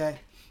the bad guy?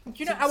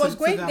 I was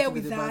going there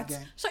with that.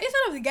 So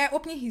instead of the guy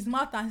opening his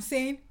mouth and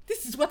saying,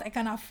 "This is what I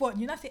can afford,"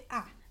 you not say,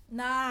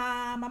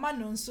 "Nah, mama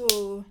no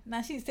so."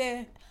 Now she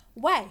say,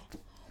 "Why?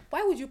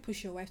 Why would you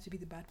push your wife to be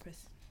the bad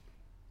person?"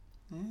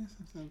 Yes,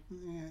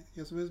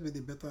 you're supposed to be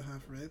the better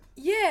half, right?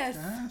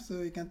 Yes.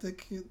 So you can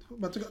take it,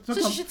 but so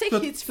she should take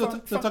hits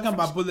from talking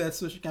about bullets,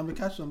 so she can be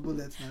catch some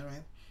bullets now,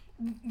 right?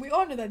 We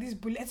all know that these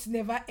bullets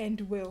never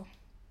end well.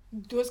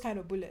 Those kind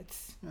of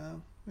bullets.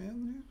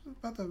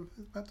 Part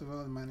of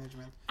all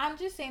management. I'm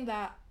just saying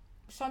that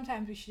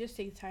sometimes we should just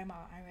take time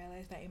out and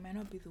realize that it might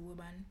not be the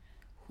woman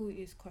who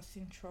is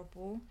causing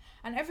trouble,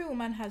 and every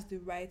woman has the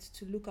right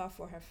to look out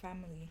for her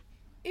family.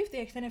 If the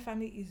extended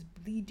family is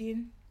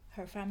bleeding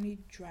her family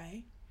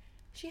dry,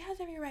 she has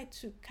every right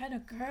to kind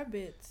of curb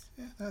it.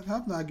 Yeah, I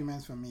have no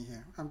arguments for me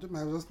here. I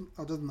was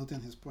just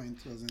noting his point.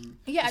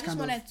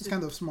 It's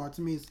kind of smart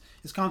to me.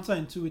 It's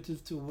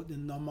counterintuitive to what the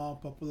normal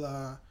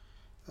popular.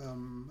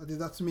 I think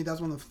that to me that's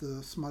one of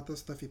the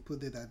smartest stuff he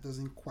put there that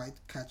doesn't quite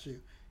catch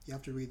you. You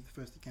have to read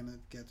first to kind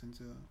of get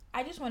into.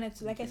 I just wanted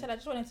to, I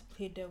just wanted to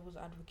play devil's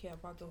advocate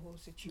about the whole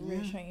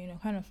situation.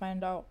 Kind of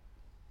find out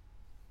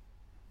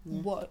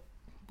what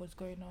was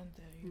going on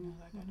there.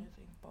 That kind of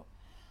thing. But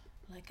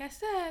like I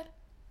said,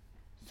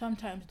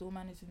 sometimes the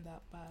woman isn't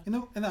that bad.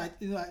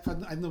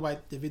 I know why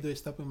the video is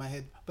stuck in my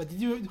head. But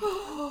did you?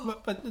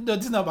 but no,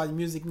 this is not about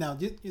music now.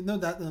 You know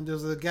that there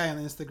was a guy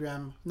on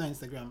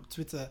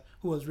Twitter,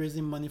 who was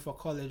raising money for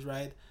college,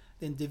 right?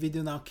 Then the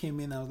video now came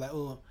in. I was like,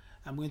 oh,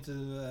 I'm going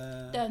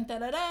to. Dun, da,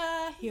 da,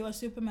 da. He was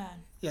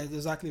Superman. Yeah,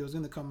 exactly. He was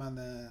going to come and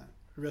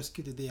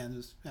rescue the day,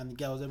 and the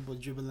guy was able to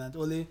dribble, and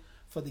only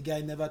for the guy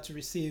never to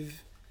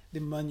receive the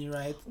money,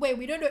 right? Wait,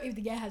 we don't know if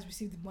the guy has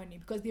received the money,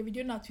 because the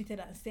video now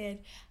tweeted and said,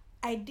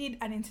 "I did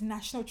an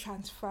international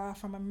transfer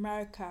from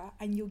America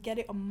and you'll get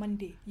it on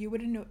Monday." You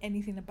wouldn't know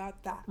anything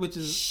about that. Which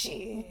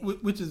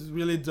is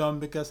really dumb,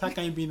 because how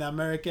can you be in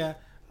America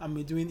and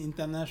be doing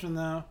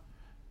international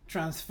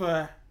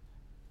transfer?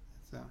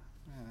 So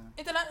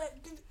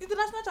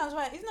international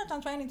transfer, it's not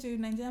transferring into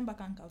Nigerian bank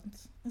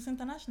accounts. It's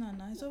international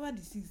now. It's over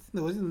the seas.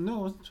 No, it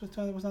was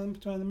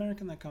to an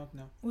American account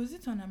now. Was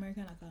it on an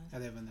American account? I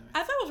don't know. I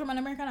thought it was from an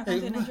American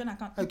account to a Nigerian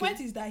account. The point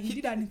is that he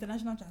did an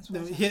international transfer.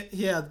 No,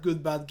 here at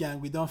Good Bad Gang,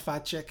 we don't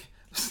fact check.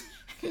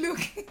 Look.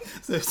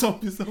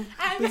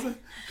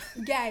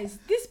 Guys,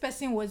 this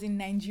person was in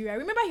Nigeria.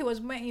 Remember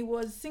when he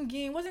was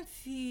singing, wasn't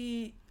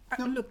he?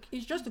 No. Look,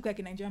 it just looked like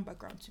a Nigerian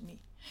background to me.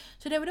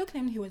 So Davido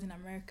claimed he was in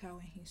America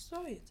when he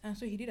saw it, and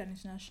so he did an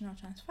international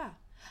transfer.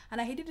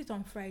 And he did it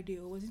on Friday,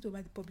 or was it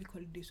over the public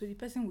holiday? So the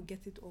person will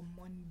get it on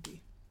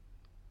Monday.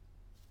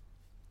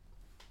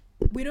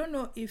 We don't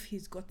know if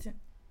he's gotten.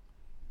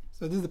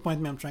 So this is the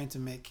point I'm trying to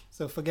make.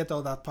 So forget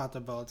all that part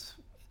about.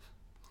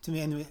 To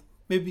me, anyway.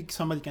 Maybe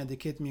somebody can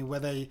educate me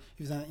whether if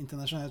it's an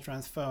international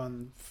transfer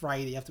on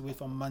Friday, you have to wait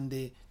for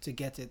Monday to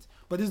get it.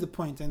 But this is the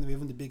point, anyway,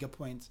 even the bigger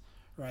point,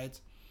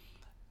 right?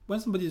 When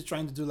somebody is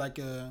trying to do like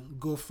a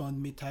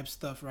GoFundMe type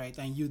stuff, right,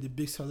 and you, the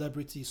big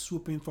celebrity,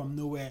 swooping from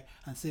nowhere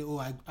and say, "Oh,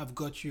 I've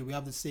got you, we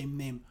have the same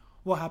name,"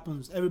 what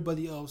happens?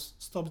 Everybody else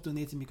stops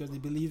donating because they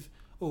believe,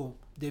 "Oh,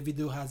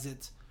 Davido has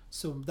it."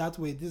 So that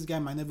way, this guy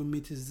might never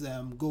meet his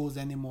goals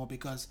anymore,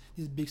 because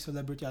this big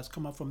celebrity has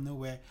come up from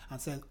nowhere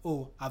and said,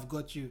 "Oh, I've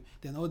got you."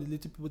 Then all the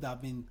little people that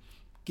have been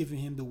giving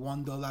him the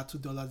 $1,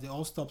 $2, they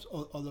all stop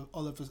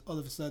all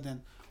of a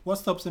sudden. What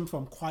stops him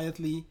from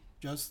quietly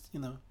just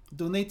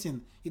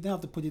donating? You don't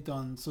have to put it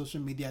on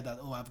social media that,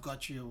 "Oh, I've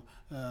got you,"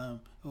 "Oh,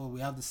 we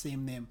have the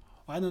same name."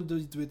 Why don't do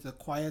it with a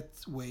quiet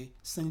way,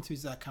 send it to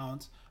his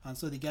account, and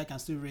so the guy can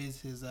still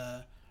raise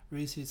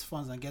his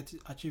funds and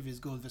achieve his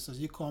goals, versus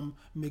you come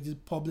make this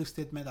public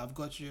statement, "I've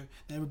got you,"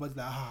 and everybody's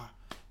like,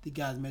 the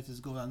guy has met his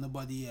goal, and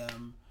nobody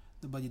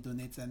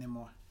donates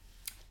anymore.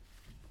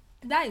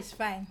 That is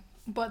fine,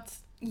 but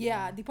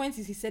the point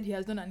is he said he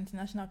has done an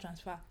international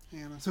transfer.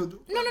 Yeah, no,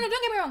 don't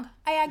get me wrong,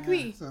 I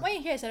agree. When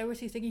you hear a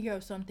celebrity is taking care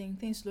of something,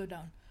 things slow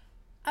down.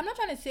 I'm not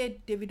trying to say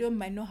Davido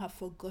might not have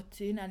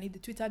forgotten, and if the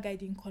Twitter guy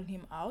didn't call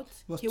him out,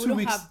 he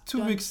wouldn't have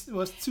 2 weeks. It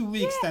was 2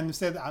 weeks. Then you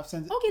said I've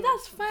sent it. Okay,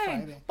 that's fine.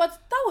 Friday. But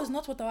that was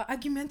not what our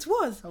argument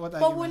was. We'll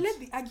let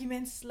the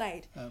argument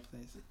slide. Oh,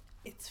 please.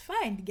 It's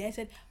fine. The guy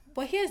said,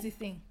 But here's the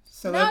thing.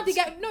 So Now the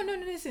that's- guy, no,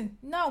 listen.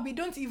 Now we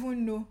don't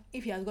even know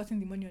if he has gotten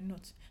the money or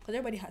not, because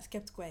everybody has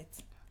kept quiet.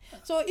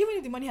 So even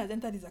if the money has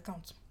entered his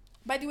account,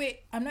 by the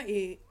way, I'm not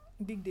a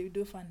big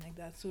Davido fan like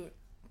that. So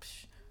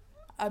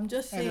I'm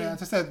just saying. Anyway,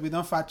 as I said, we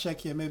don't fact check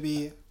here.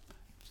 Maybe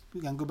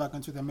we can go back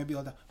on Twitter, maybe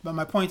all that. But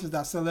my point is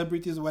that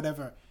celebrities,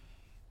 whatever,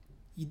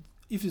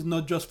 if it's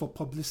not just for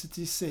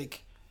publicity's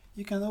sake,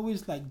 you can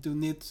always like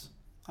donate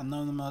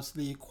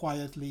anonymously,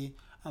 quietly,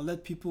 and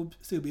let people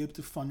still be able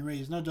to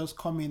fundraise, not just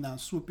come in and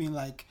swoop in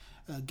like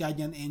a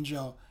guardian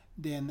angel.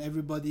 Then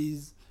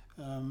everybody's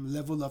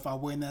level of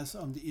awareness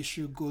on the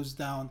issue goes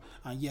down,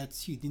 and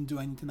yet you didn't do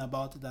anything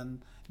about it,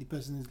 and the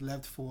person is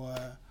left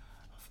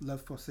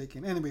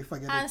forsaken. Anyway,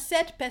 forget And it.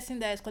 said person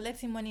that is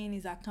collecting money in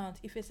his account,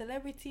 if a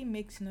celebrity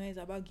makes noise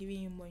about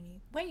giving you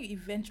money, when you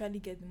eventually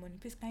get the money,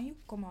 please can you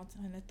come out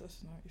and let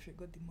us know if you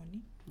got the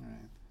money? All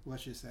right, what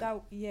she said.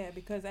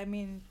 Because I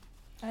mean,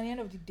 at the end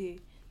of the day,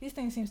 this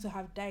thing seems to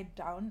have died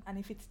down, and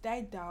if it's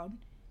died down,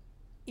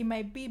 it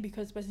might be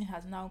because the person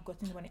has now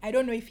gotten the money. I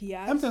don't know if he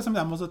has. Let me tell you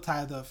something I'm also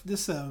tired of.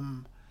 This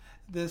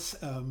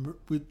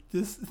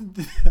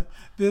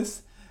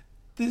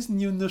this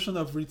new notion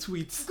of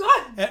retweets.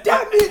 God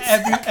damn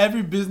it!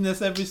 Every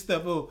business, every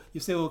step. Oh, you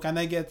say, oh, can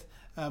I get?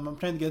 I'm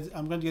going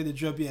to get a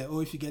job here.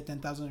 Oh, if you get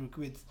 10,000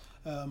 retweets.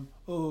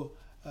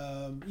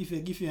 If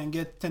you can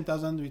get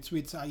 10,000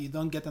 retweets, you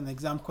don't get an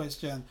exam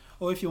question.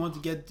 Or if you want to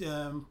get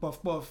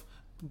puff,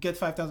 get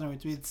 5,000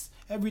 retweets.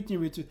 Everything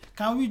retweet.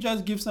 Can we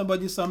just give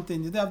somebody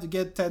something? Did they have to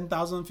get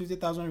 10,000,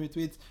 50,000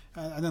 retweets?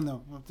 I don't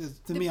know.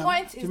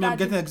 I'm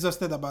getting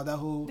exhausted about that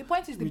whole. The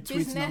point is the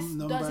business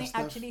doesn't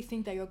stuff. actually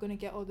think that you're going to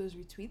get all those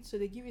retweets, so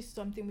they give you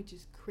something which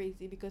is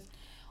crazy, because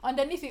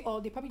underneath it all,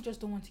 they probably just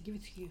don't want to give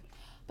it to you.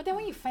 But then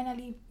when you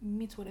finally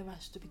meet whatever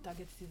stupid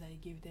target it is that you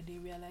give, then they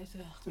realize.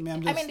 I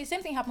mean, the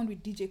same thing happened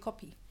with DJ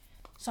Copy.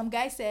 Some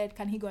guy said,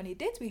 can he go on a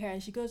date with her?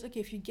 And she goes,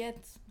 okay, if you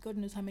get God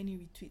knows how many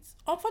retweets.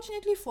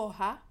 Unfortunately for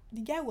her,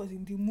 the guy was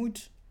in the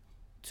mood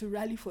to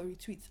rally for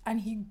retweets,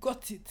 and he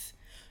got it.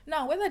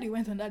 Now, whether they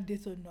went on that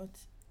date or not,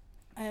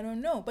 I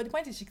don't know. But the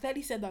point is, she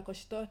clearly said that because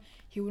she thought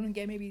he wouldn't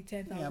get maybe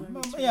 10,000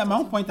 retweets. Yeah, my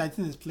own point, I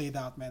think, is played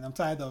out, man. I'm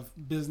tired of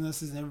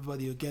businesses and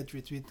everybody who get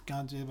retweet,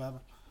 can't do blah, blah.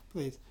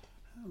 Please.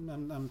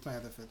 I'm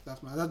tired of it.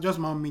 That's just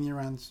my own mini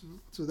rant.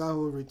 So that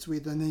whole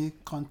retweet, any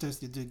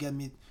contest you do, get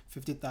me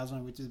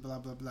 50,000 retweets, blah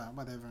blah blah,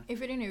 whatever. If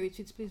you're doing a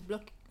retweet, please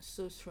block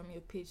Sos from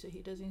your page so he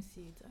doesn't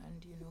see it,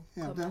 and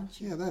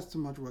that's too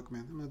much work,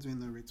 man. I'm not doing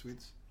no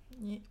retweets.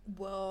 Yeah,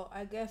 well,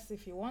 I guess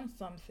if you want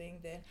something,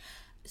 then.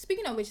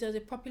 Speaking of which, there's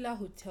a popular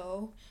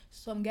hotel.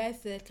 Some guy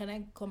said, "Can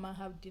I come and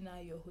have dinner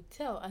at your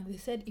hotel?" And they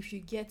said, if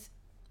you get,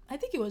 I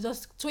think it was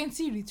just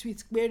 20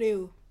 retweets,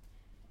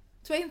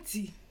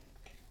 20.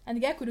 And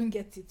the guy couldn't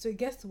get it. So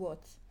guess what?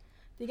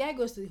 The guy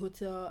goes to the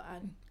hotel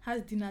and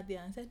has dinner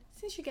there and said,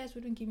 since you guys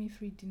wouldn't give me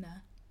free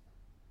dinner,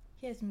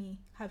 here's me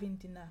having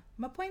dinner.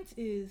 My point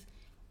is,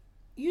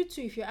 you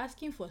too, if you're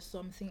asking for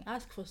something,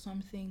 ask for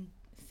something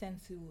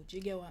sensible. Do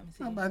you get what I'm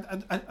saying? No,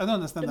 but I don't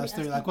understand that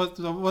story. Like, what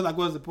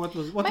was the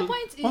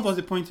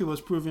point he was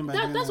proving by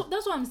doing that?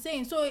 That's what I'm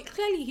saying. So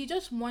clearly, he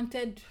just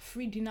wanted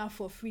free dinner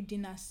for free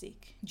dinner's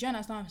sake. Do you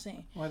understand what I'm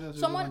saying?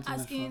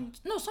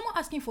 Someone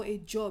asking for a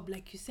job,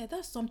 like you said,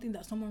 that's something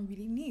that someone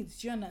really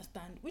needs. Do you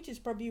understand? Which is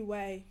probably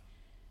why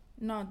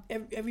now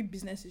every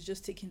business is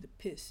just taking the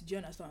piss. Do you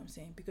understand what I'm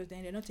saying? Because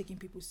then they're not taking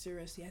people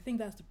seriously. I think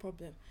that's the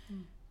problem.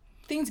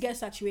 Things get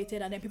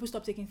saturated and then people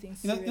stop taking things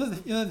seriously.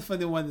 You know the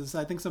funny one is,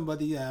 I think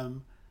somebody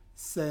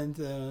sent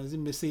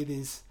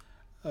Mercedes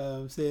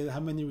say, how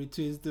many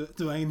retweets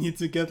do I need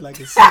to get like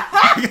a C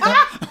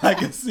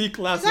like a C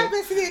class?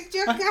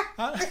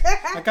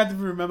 I can't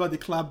even remember the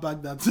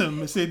clapback that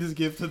Mercedes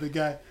gave to the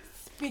guy.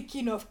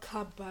 Speaking of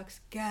clapbacks,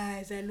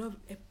 guys, I love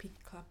epic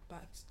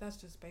clapbacks. That's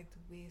just by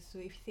the way. So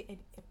if you see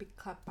any epic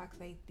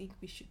clapbacks I think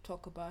we should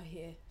talk about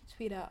here,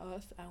 tweet at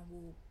us and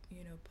we'll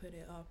put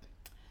it up.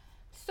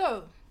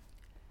 So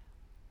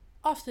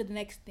off to the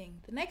next thing.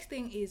 The next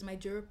thing is my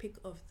Joro pick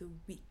of the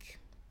week.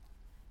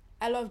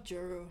 I love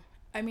Joro.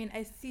 I mean,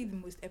 I see the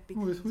most epic.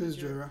 Who is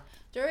Joro?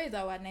 Joro is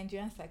our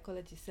Nigerian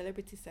psychologist,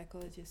 celebrity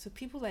psychologist. So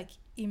people like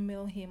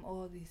email him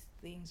all these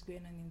things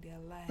going on in their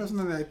lives.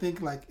 Personally, I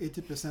think like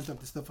 80% of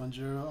the stuff on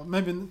Joro,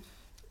 maybe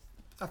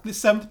at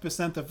least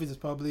 70% of it is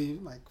probably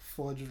like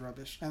forged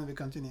rubbish. And we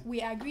continue.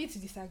 We agree to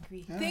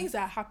disagree. Yeah. Things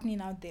are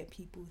happening out there,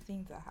 people.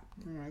 Things are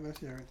happening. All right, let's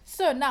hear it.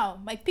 So now,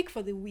 my pick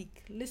for the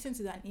week. Listen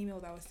to that email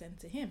that was sent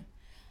to him.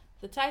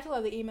 The title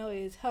of the email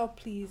is, "Help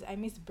please, I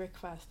missed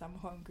breakfast, I'm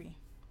hungry,"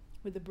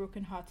 with the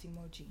broken heart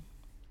emoji.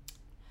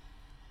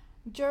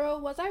 Joro,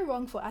 was I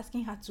wrong for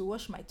asking her to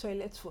wash my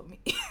toilet for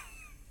me?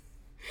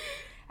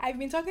 I've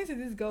been talking to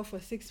this girl for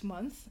 6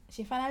 months.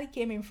 She finally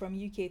came in from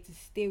UK to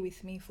stay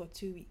with me for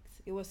 2 weeks.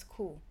 It was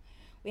cool.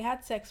 We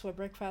had sex for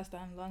breakfast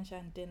and lunch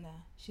and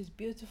dinner. She's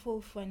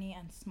beautiful, funny,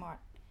 and smart.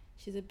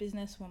 She's a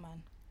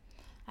businesswoman.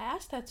 I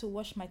asked her to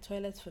wash my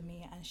toilet for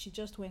me and she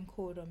just went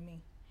cold on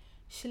me.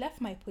 She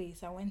left my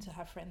place and went to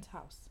her friend's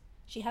house.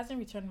 She hasn't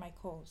returned my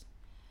calls.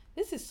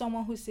 This is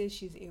someone who says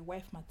she's a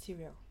wife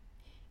material.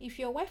 If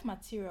your wife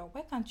material,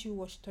 why can't you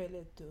wash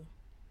toilet though?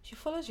 She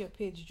follows your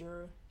page,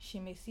 Joro. She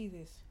may see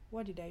this.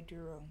 What did I do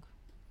wrong?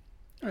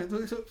 All right,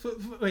 so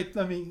wait,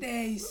 let me.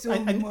 There is so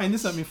I need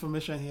some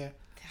information here.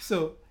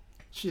 So,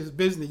 she's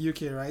based in the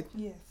UK, right?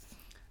 Yes.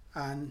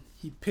 And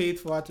he paid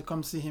for her to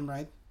come see him,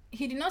 right?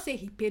 He did not say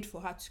he paid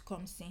for her to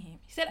come see him.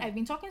 He said, I've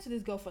been talking to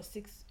this girl for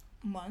 6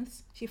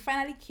 months. She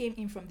finally came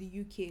in from the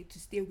UK to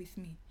stay with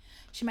me.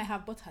 She might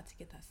have bought her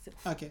ticket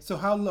herself. Okay, so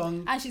how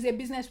long? And she's a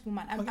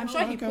businesswoman. I'm, Okay, I'm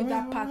sure he put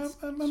that part.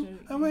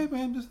 Wait,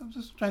 I'm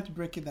just trying to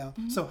break it down.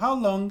 Mm-hmm. So how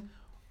long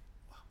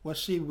was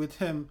she with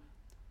him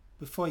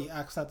before he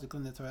asked her to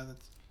clean the toilet?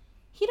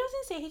 He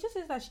doesn't say. He just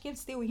says that she came to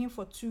stay with him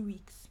for 2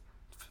 weeks.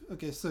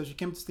 Okay, so she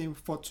came to stay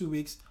for 2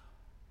 weeks.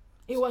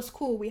 It was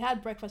cool. We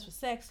had breakfast for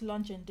sex,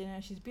 lunch, and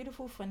dinner. She's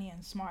beautiful, funny,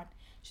 and smart.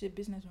 She's a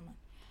businesswoman.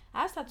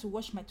 I asked her to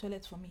wash my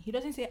toilet for me. He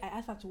doesn't say I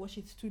asked her to wash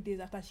it 2 days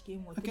after she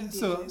came. Or 3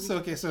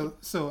 days.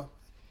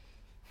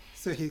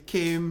 So he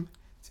came.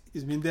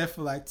 He's been there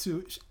for like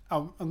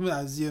I'm going to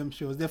assume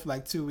she was there for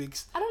like 2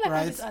 weeks. I don't like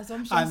right? this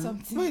assumption. And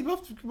Something. wait,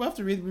 we have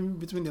to read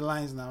between the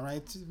lines now,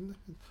 right?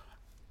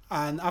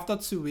 And after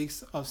 2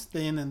 weeks of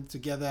staying in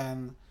together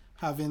and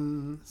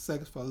having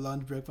sex for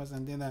lunch, breakfast,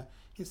 and dinner,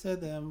 he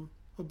said,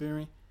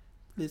 Obìnrin,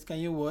 please, can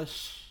you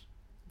wash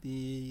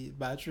the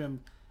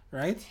bathroom,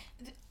 right?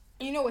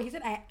 You know what? He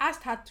said I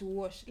asked her to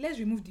wash. Let's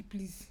remove the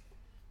please.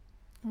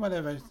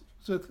 Whatever.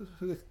 So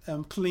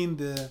clean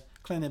the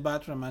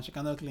bathroom, and she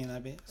cannot clean a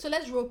bit. So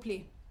let's role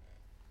play.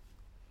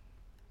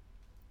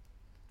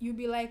 You'll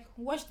be like,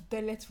 wash the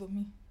toilet for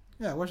me.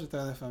 Yeah, wash the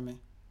toilet for me.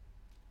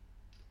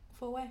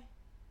 For why?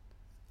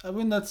 Are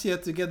we not here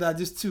together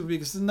these 2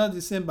 weeks? It's not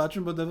the same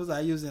bathroom both of us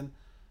are using.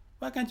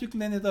 Why can't you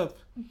clean it up?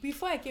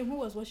 Before I came, who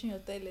was washing your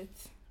toilet?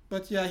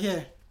 But you are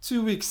here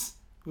 2 weeks.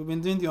 We've been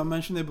doing the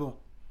unmentionable.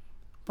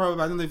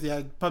 Probably, I don't know if they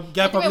are.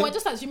 Anyway, we're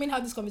just assuming how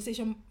this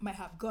conversation might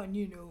have gone.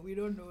 We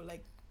don't know.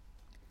 Like,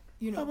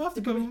 We have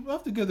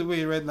to go the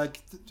way, right?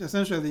 Like,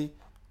 essentially,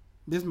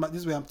 this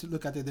way I'm to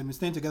look at it. They've been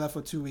staying together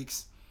for 2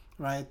 weeks,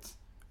 right?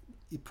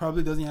 He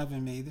probably doesn't have a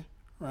maid,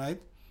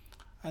 right?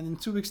 And in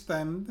 2 weeks'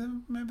 time,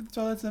 then maybe the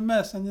toilet's a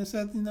mess, and you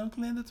said,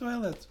 clean the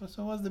toilet.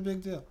 So what's the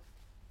big deal?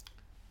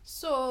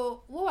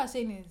 So what we're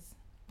saying is,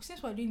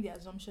 since we're doing the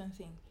assumption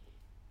thing,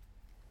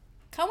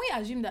 can we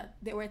assume that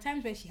there were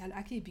times where she had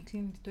actually been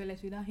cleaning the toilet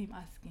without him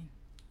asking?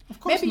 Of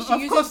course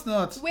not. Of course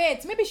not.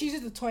 Wait, maybe she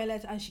uses the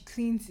toilet and she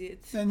cleans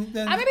it. Then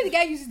and maybe the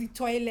guy uses the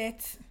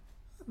toilet.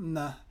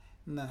 Nah.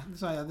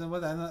 This one, I don't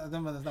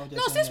understand what you're saying.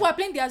 No, since we're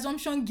playing the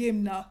assumption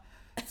game now.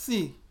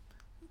 See,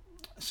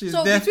 she's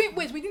so there.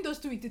 Within those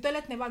 2 weeks, the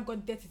toilet never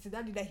got dirty. So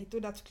that he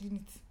told her to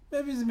clean it.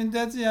 Maybe it's been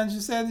dirty, and she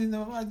said,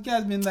 the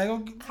guy's been like,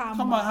 okay,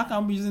 come on, how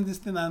can we be using this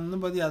thing and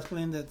nobody has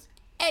cleaned it?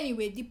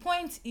 Anyway, the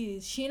point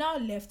is, she now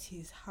left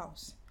his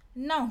house.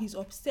 Now he's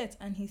upset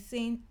and he's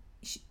saying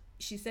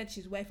she said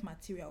she's wife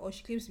material, or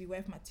she claims to be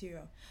wife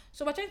material.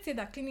 So we're trying to say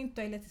that cleaning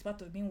toilet is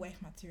part of being wife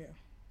material.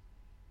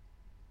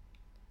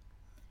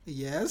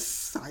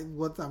 Yes.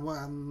 What's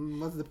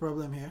the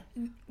problem here?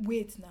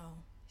 Wait now.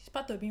 She's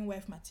part of being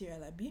wife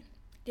material, Abi.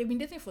 They've been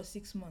dating for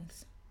 6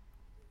 months.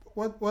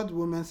 What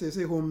women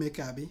say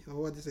homemaker, Abi?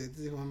 Or what they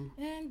say home?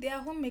 And they are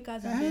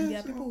homemakers, and then there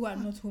are people who are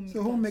not homemakers.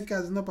 So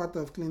homemakers is not part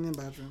of cleaning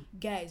bathroom.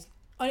 Guys,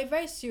 on a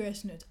very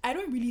serious note, I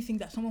don't really think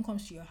that someone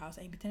comes to your house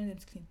and you be telling them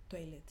to clean the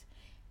toilet.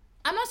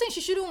 I'm not saying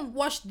she shouldn't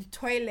wash the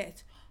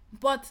toilet,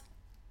 but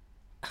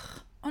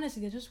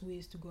honestly, there's just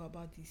ways to go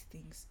about these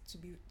things, to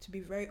be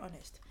very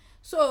honest.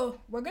 So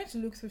we're going to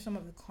look through some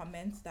of the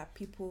comments that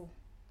people,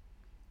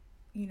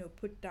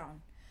 put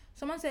down.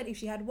 Someone said, if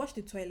she had washed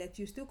the toilet,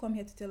 you still come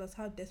here to tell us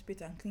how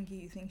desperate and clingy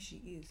you think she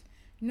is.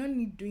 No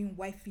need doing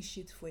wifey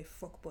shit for a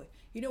fuckboy.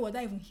 You know what?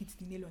 That even hits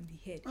the nail on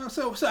the head.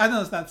 So I don't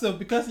understand. So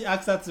because he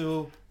asked her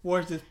to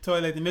wash the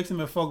toilet, it makes him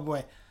a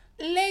fuckboy.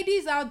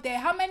 Ladies out there,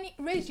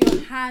 raise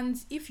your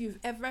hands if you've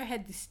ever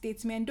heard the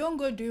statement, don't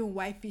go doing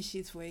wifey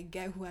shit for a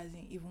guy who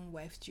hasn't even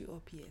wifed you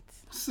up yet.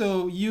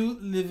 So you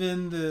live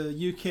in the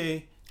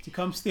UK to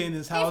come stay in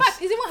his house in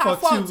fact, it's even her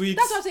for fault. 2 weeks,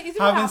 That's what I'm saying. It's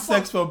even having her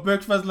sex fault. for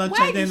breakfast, lunch,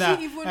 Why and did dinner,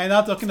 she even... and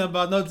now talking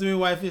about not doing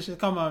wifey shit.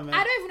 Come on, man.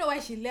 I don't even know why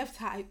she left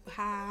her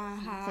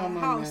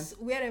house,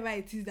 wherever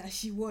it is that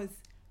she was,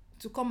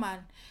 to come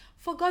and...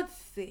 For God's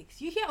sakes,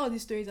 you hear all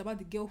these stories about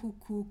the girl who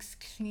cooks,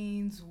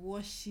 cleans,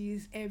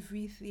 washes,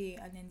 everything,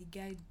 and then the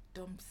guy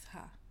dumps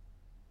her.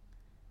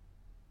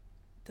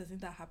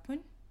 Doesn't that happen?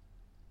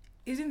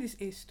 Isn't this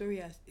a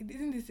story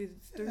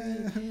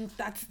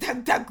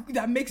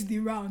that makes the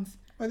rounds?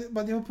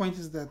 But the whole point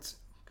is that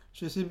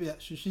she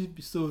should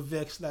be so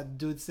vexed that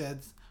dude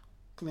said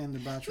clean the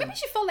bathroom. Maybe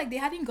she felt like they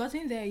hadn't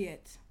gotten there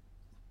yet.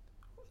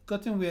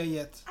 Gotten where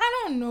yet?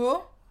 I don't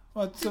know.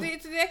 What, to the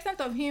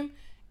extent of him,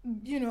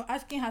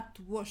 asking her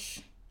to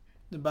wash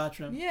the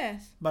bathroom.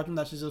 Yes. Bathroom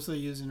that she's also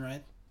using,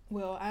 right?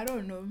 Well, I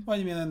don't know. What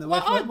do you mean? We're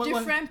all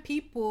different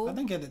people. I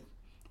don't get it.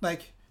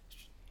 Like,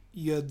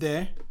 you're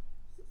there.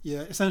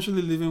 You're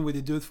essentially living with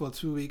the dude for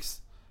 2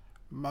 weeks.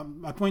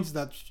 My point is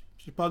that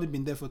she's probably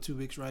been there for 2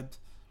 weeks, right?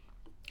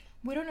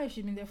 We don't know if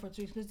she's been there for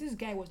 2 weeks because this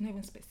guy was not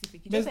even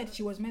specific. He just said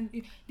she was meant...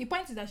 The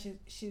point is that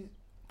she's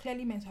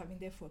clearly meant to have been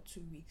there for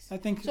 2 weeks. I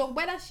think So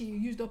whether she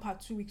used up her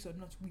 2 weeks or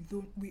not,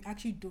 we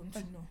actually don't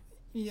know.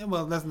 yeah,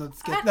 well, that's not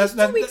scary. And That's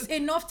is 2 weeks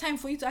enough time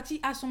for you to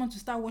actually ask someone to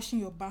start washing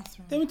your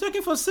bathroom? they've been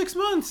talking for 6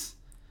 months.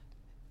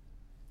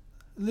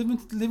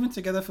 Living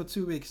together for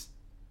 2 weeks.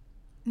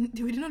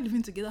 They were not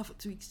living together for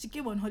 2 weeks. She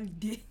came on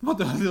holiday. What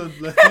the hell?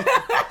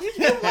 She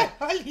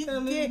came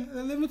on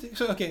holiday.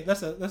 So okay,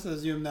 let's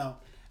assume now.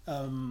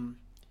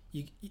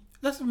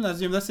 Let's even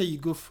assume. Let's say you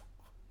go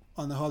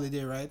on a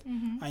holiday, right?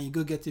 Mm-hmm. And you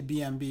go get a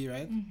B&B,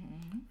 right?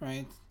 Mm-hmm.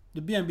 Right.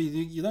 The B&B,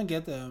 you don't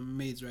get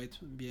maids, right?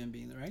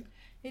 B&B, right?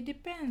 It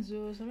depends,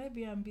 though. Some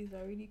Airbnbs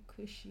are really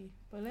cushy,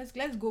 but let's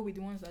go with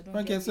the ones that don't.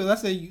 Okay, get so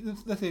let's say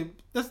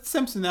that's the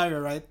same scenario,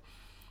 right?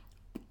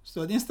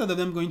 So instead of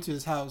them going to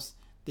his house,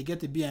 they get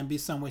the B&B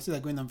somewhere. So they're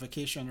going on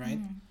vacation, right?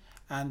 Mm.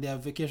 And they're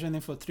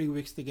vacationing for 3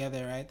 weeks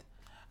together, right?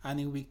 And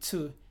in week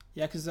 2,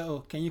 you actually say,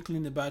 "Oh, can you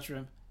clean the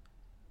bathroom?"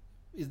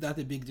 Is that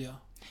a big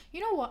deal? You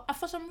know what?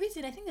 For some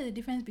reason, I think there's a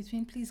difference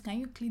between please, can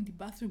you clean the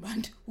bathroom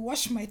and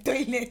wash my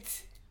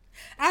toilet?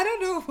 I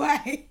don't know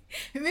why.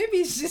 Maybe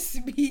it's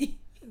just me.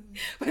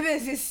 But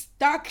there's this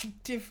stark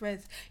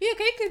difference. Yeah,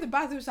 can you clean the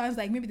bathroom? Sounds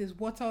like maybe there's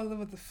water all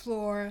over the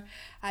floor,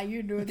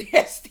 and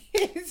there's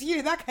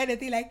things, that kind of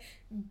thing. Like,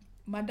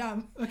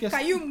 madam, Okay,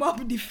 can you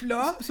mop the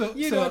floor?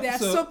 There are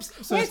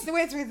soaps. Wait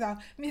now.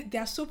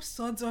 There are soap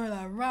suds all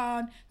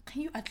around.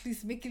 Can you at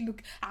least make it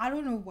look? I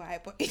don't know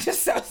why, but it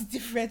just sounds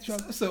different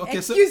from.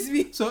 Excuse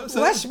me.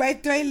 Wash my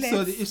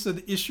toilet. So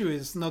the issue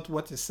is not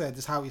what he said;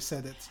 it's how he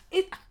said it.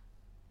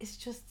 It's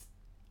just.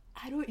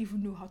 I don't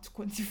even know how to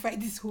quantify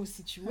this whole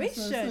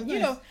situation.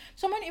 So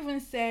Someone even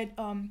said,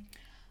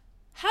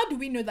 how do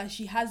we know that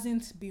she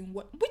hasn't been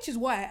which is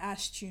why I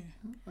asked you.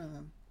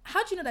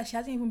 How do you know that she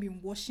hasn't even been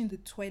washing the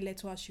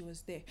toilet while she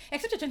was there?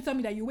 Except you're trying to tell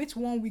me that you wait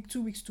 1 week,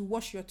 2 weeks to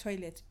wash your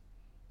toilet.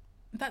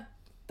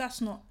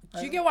 That's not.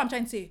 Do you get what I'm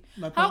trying to say?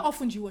 How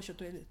often do you wash your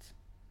toilet?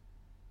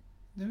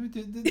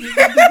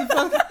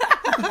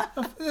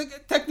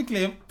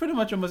 Technically, pretty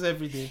much almost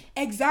every day.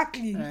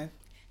 Exactly. Right.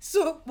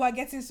 So we're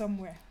getting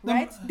somewhere,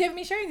 right? They've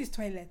been sharing this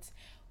toilet.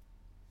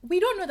 We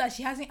don't know that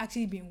she hasn't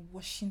actually been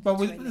washing the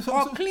toilet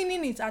or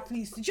cleaning it at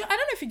least. I don't know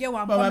if you get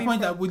what I'm coming from. My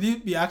point is, would you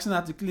be asking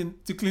her to clean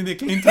a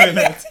clean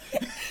toilet?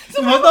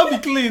 It must not be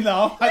clean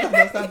now. I don't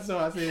understand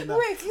what I'm saying now.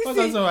 Wait,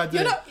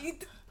 listen.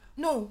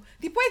 No,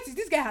 the point is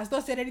this guy has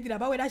not said anything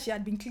about whether she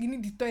had been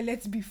cleaning the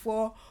toilets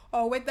before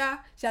or whether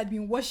she had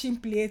been washing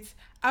plates.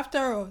 After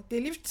all,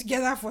 they lived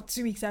together for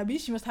 2 weeks. I mean,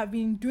 she must have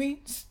been doing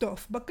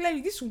stuff. But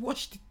clearly, this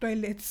wash the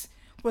toilets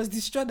was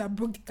the straw that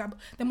broke the cup.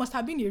 There must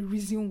have been a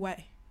reason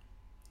why.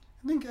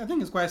 I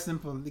think it's quite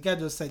simple. The guy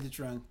just said it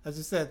wrong. As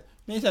you said,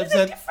 maybe there's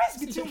a difference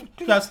between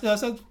he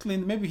said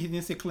clean. Maybe he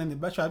didn't say clean it,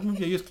 but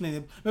maybe he used clean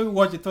it. Maybe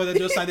wash the toilet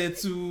just added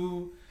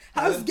to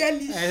house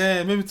girlish.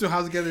 Maybe to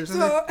house girlish.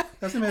 So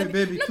that's maybe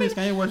baby, please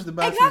can you wash the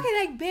bathroom? Exactly,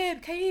 like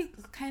babe, can you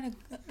kind of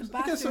the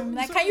bathroom?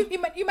 Can you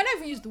might not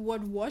even use the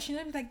word wash.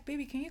 It's like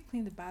baby, can you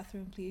clean the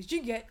bathroom, please? Do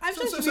you get? I'm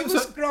sure she will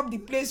scrub the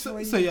place for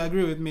you. So you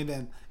agree with me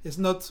then? It's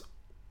not.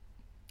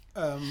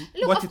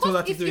 What he told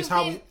her to do is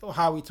how he told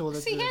her to do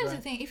it. See, here's the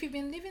thing. If you've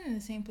been living in the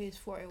same place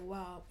for a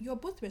while, you're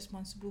both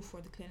responsible for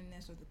the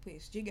cleanliness of the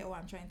place. Do you get what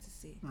I'm trying to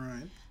say?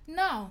 Right.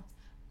 Now,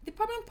 the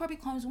problem probably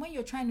comes when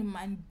you're trying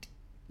to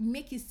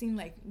make it seem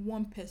like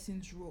one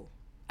person's role.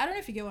 I don't know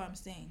if you get what I'm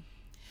saying.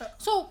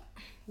 So,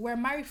 we're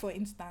married, for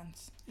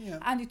instance,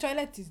 and the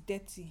toilet is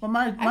dirty. Well,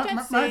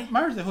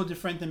 marriage is a whole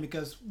different thing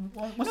because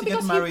once you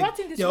get married,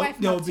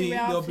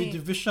 there'll be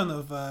division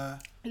of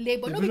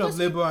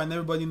labor, and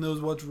everybody knows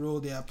what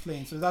role they are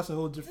playing. So that's a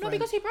whole different. No,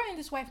 because he brought in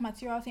this wife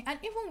material thing, and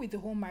even with the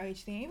whole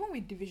marriage thing, even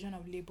with division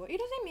of labor, it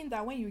doesn't mean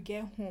that when you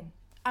get home.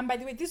 And by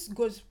the way, this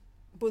goes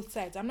both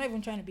sides. I'm not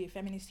even trying to be a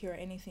feminist here or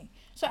anything.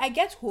 So I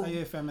get home. Are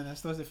you a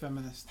feminist? What's a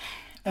feminist?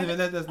 Anyway,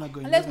 let's not go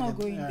in. Let's not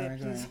go in there,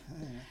 please.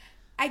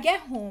 I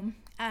get home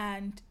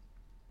and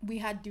we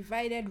had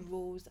divided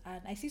roles,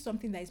 and I see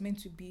something that is meant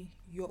to be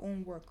your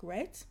own work,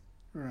 right?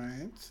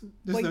 Right.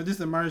 This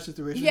is a marriage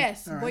situation.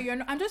 Yes, but you're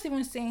not. I'm just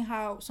even saying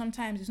how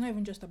sometimes it's not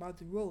even just about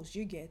the roles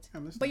you get.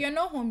 But you're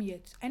not home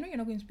yet. I know you're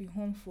not going to be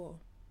home for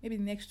maybe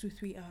the next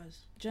 2-3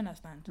 hours. Do you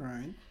understand?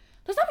 Right.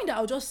 Does that mean that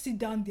I'll just sit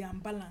down there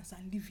and balance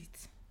and leave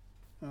it?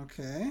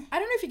 Okay. I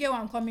don't know if you get where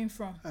I'm coming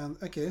from.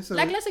 Okay, so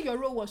let's say your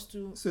role was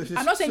to.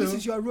 I'm not saying this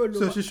is your role.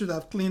 So she should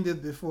have cleaned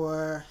it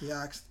before he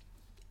asked.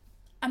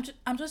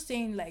 I'm just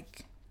saying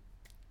like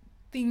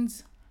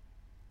things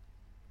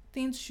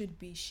should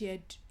be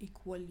shared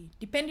equally.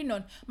 Depending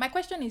on my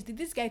question is, did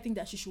this guy think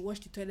that she should wash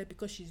the toilet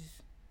because she's,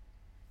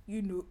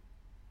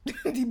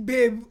 the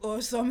babe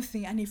or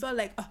something, and he felt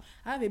like I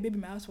have a baby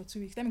in my house for 2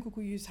 weeks. Let me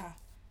quickly use her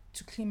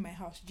to clean my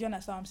house. Do you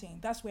understand what I'm saying?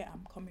 That's where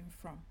I'm coming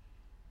from.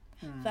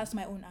 That's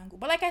my own angle.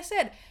 But like I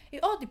said,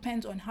 it all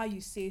depends on how you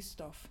say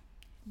stuff.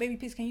 Baby,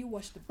 please, can you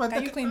wash the?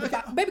 Can you clean the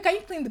bathroom? Baby, can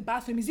you clean the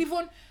bathroom? Is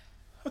even.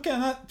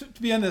 Okay,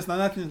 to be honest,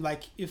 another thing is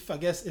like if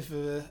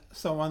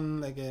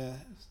someone like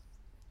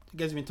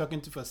you've been talking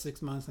to for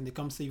 6 months and they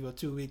come see you for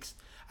 2 weeks,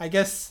 I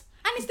guess.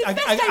 And it's the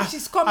first time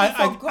she's coming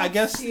for God's I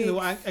guess sake.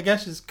 I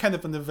guess she's kind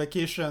of on the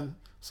vacation,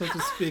 so to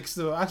speak.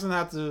 So asking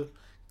her to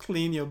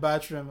clean your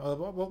bathroom. Or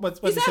what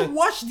He said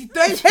wash the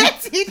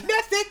toilet. He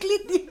didn't say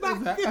clean the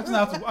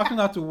bathroom. Asking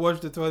how to wash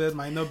the toilet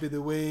might not be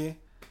the way.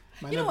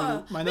 Might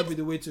not be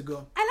the way to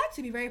go. I like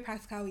to be very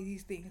practical with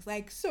these things.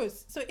 Like so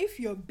if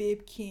your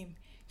babe came,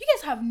 you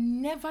guys have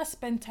never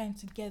spent time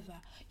together.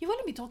 You've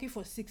only been talking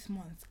for 6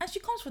 months, and she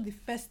comes for the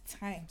first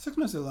time. 6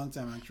 months is a long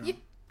time, actually.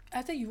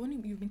 I said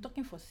you've been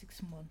talking for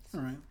 6 months.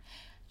 All right.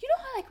 You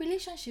know how like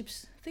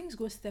relationships, things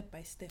go step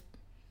by step.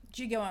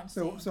 Do you get what I'm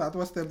saying? So at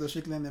what step does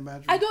she clean the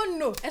bathroom? I don't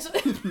know.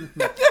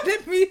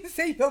 Let me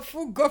say your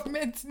full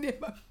government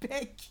name, I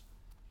beg.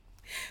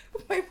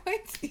 My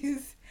point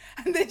is,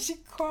 and then she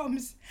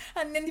comes,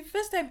 and then the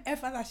first time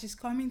ever that she's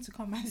coming to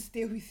come and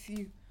stay with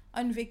you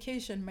on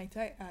vacation, might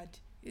I add,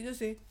 you just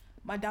say,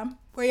 Madam,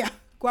 go and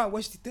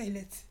wash the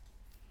toilet.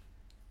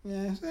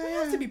 Yeah, We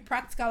have to be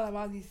practical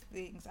about these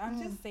things.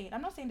 I'm just saying.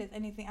 I'm not saying there's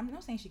anything. I'm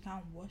not saying she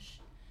can't wash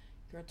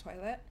your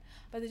toilet,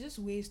 but there's just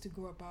ways to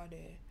go about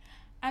it.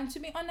 And to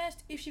be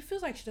honest, if she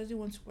feels like she doesn't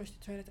want to wash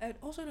the toilet, I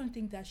also don't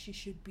think that she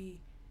should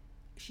be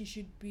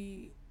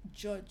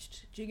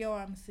judged. Do you get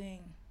what I'm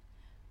saying?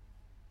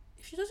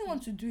 If she doesn't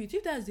want to do it,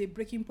 if that's a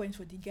breaking point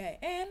for the guy,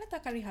 let her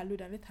carry her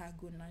load and let her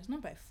go now. It's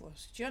not by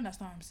force. Do you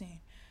understand what I'm saying?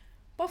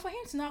 But for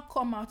him to now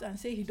come out and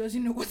say he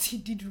doesn't know what he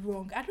did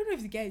wrong, I don't know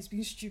if the guy is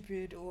being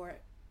stupid or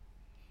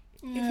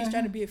if he's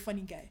trying to be a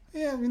funny guy.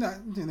 Yeah,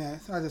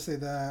 I just say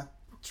that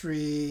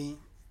three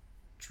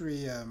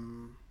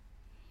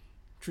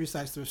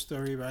sides to a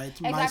story, right?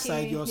 Exactly. My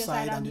side, your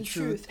side, and the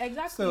truth.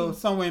 Exactly. So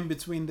somewhere in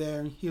between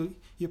there, he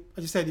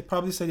as you said, he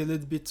probably said a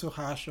little bit too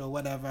harsh or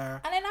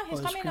whatever. And then now he's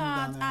coming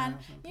out, and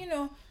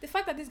the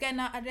fact that this guy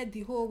now added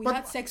the whole we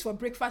had sex for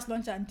breakfast,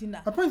 lunch, and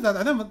dinner. My point is that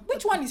I don't.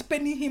 Which one is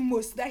paining him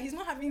most? That he's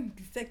not having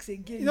the sex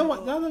again. You know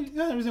what?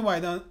 The reason why I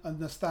don't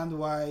understand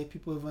why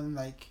people even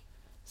like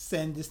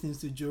send these things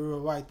to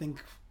Joro. Why I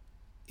think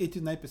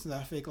 89%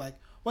 are fake. Like,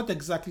 what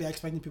exactly are you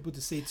expecting people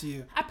to say to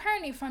you?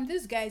 Apparently, from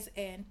this guy's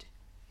end,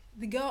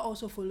 the girl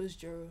also follows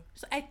Joro.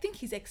 So I think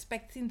he's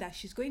expecting that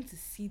she's going to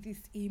see this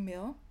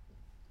email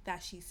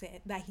that he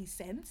sent.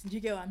 Do you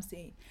get what I'm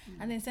saying?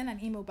 And then send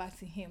an email back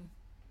to him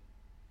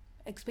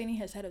explaining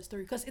her side of the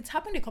story. Because it's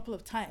happened a couple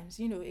of times.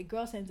 A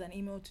girl sends an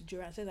email to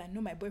Joro and says, I know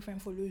my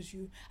boyfriend follows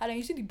you. And then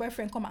you see the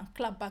boyfriend come and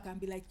clap back and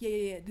be like,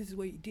 yeah, this is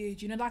what you did.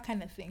 That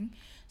kind of thing.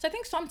 So I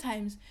think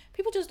sometimes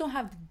people just don't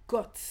have the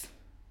guts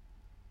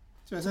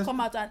to come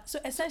out. And so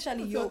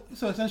essentially,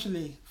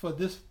 essentially for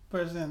this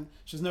person,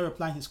 she's not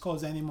replying his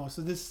calls anymore.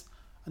 So this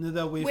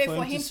another way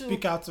for him to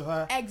speak out to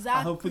her, exactly,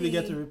 and hopefully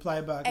get a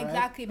reply back.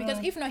 Exactly, right?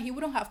 Because if not, he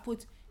wouldn't have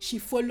put she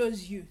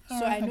follows you.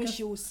 So I know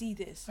she will see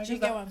this. Do you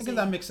get what I'm saying? I guess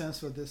that makes sense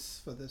for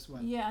this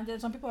one. Yeah, and then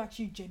some people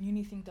actually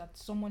genuinely think that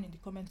someone in the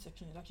comment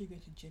section is actually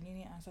going to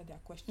genuinely answer their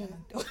question.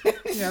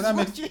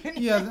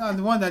 And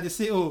the one that they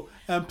say,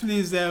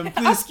 please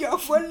ask your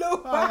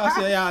follow.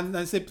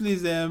 And say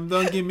please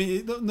don't give me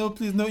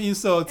please no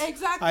insults.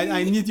 Exactly.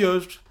 I need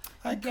your.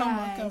 Come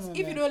on,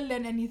 if you don't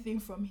learn anything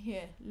from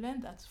here,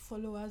 learn that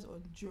followers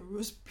on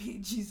Joro's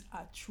pages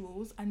are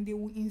trolls and they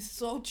will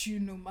insult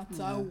you no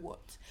matter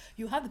what.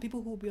 You have the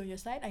people who will be on your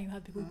side and you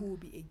have people who will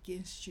be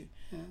against you.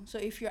 So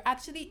if you're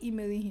actually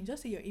emailing him,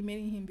 just say you're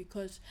emailing him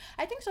because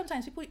I think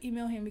sometimes people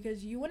email him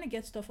because you want to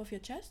get stuff off your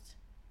chest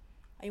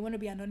and you want to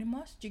be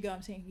anonymous. Do you get what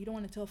I'm saying? You don't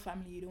want to tell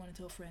family, you don't want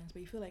to tell friends,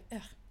 but you feel like,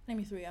 let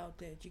me throw it out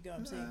there. Do you get what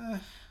I'm saying?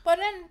 But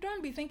then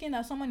don't be thinking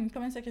that someone in the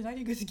comment section is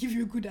actually going to give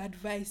you good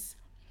advice.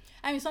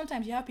 I mean,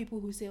 sometimes you have people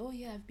who say, "Oh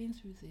yeah, I've been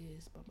through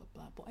this, blah blah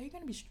blah." But are you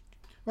going to be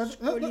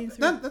scrolling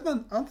through?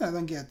 I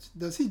don't get.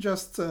 Does he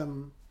just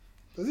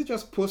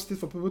post it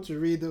for people to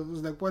read?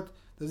 Like, what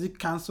does he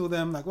cancel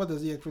them? Like, what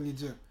does he actually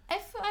do?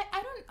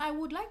 I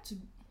would like to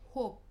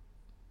hope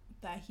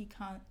that he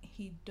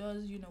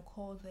does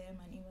call them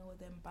and email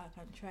them back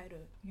and try to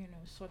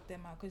sort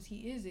them out because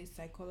he is a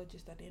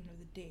psychologist at the end of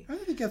the day. How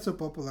did he get so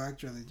popular?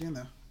 Actually, do you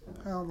know?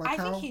 I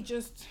think he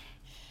just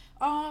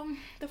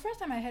the first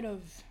time I heard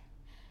of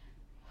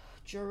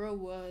Joro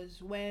was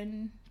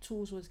when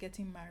Tools was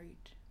getting married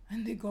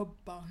and they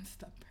got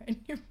bounced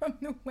apparently from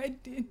the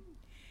wedding.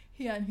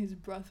 He and his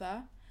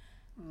brother.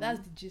 That's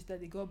the gist,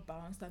 that they got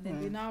bounced, and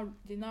then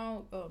they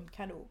now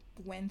kind of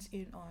went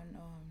in on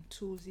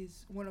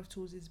one of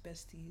Tools's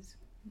besties,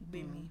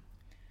 Bimi.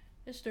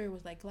 This story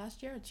was like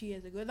last year or 2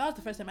 years ago. That was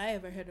the first time I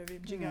ever heard of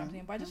him. Do you get what I'm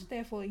saying? But I just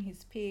started following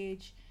his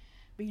page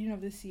beginning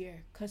of this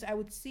year because I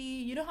would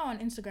see, how on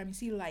Instagram you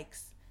see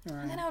likes,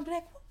 and then I would be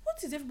like,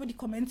 what is everybody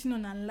commenting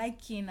on and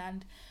liking?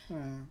 And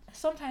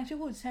sometimes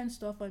people would send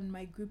stuff on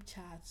my group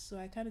chats, so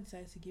I kind of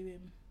decided to give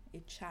him a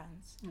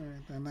chance.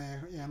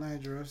 Now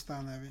Joro's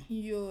down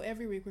heavy.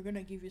 Every week we're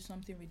gonna give you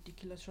something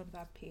ridiculous from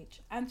that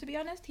page. And to be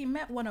honest, he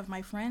met one of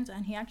my friends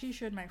and he actually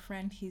showed my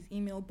friend his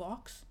email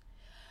box,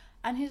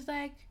 and he's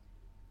like,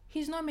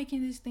 he's not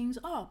making these things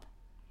up.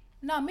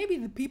 Now maybe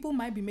the people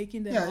might be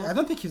making them up. I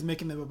don't think he's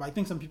making them up. I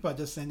think some people are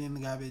just sending the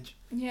garbage.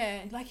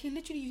 Yeah, like he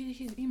literally,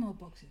 his email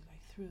box is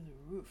like through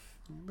the roof.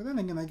 But then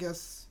again, I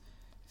guess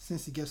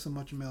since he gets so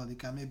much mail, he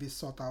can maybe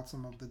sort out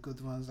some of the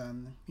good ones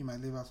and he might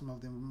leave out some of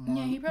the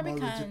more, he probably more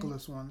can.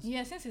 ridiculous ones.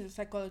 Yeah, since he's a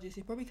psychologist,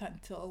 he probably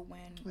can't tell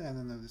when. Well, I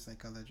don't know the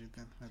psychology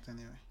then, but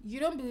anyway,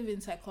 You don't believe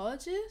in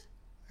psychologists?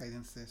 I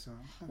didn't say so.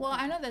 Well,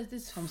 I know there's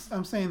this.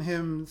 I'm saying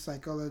him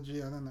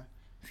psychology. I don't know.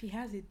 If he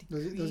has a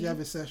degree. Does he have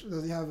a session?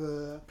 Does he have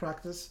a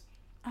practice?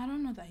 I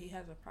don't know that he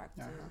has a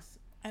practice.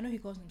 I know he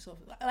calls himself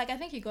like I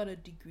think he got a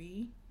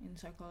degree in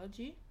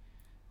psychology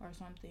or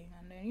something.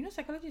 And then you know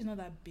psychology is not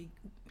that big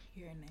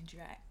here in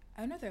Nigeria.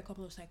 I know there are a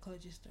couple of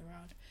psychologists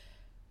around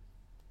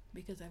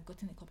because I've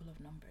gotten a couple of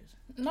numbers.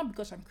 Not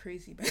because I'm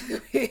crazy, by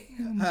the way.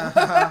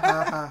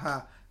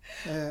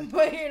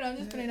 But you know, I'm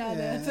just putting it out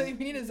there. So if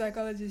you need a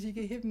psychologist, you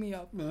can hit me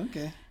up.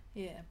 Okay.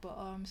 Yeah, but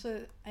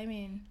so I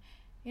mean,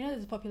 you know,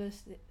 there's a popular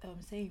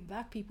saying: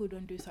 black people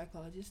don't do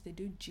psychologists; they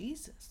do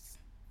Jesus.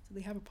 So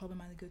they have a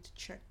problem and they go to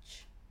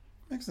church.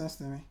 Makes sense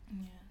to me.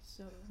 Yeah.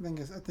 So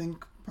I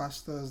think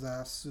pastors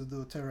are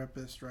pseudo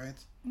therapists, right?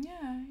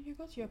 yeah, you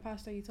go to your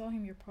pastor, you tell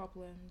him your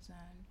problems,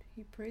 and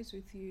he prays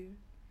with you.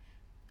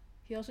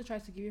 He also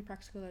tries to give you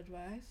practical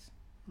advice.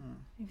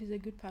 If he's a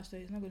good pastor,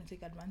 he's not going to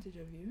take advantage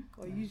of you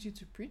or use you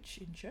to preach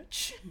in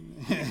church.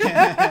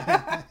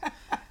 Yeah.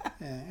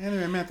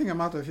 Anyway, man, I think I'm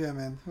out of here,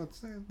 man.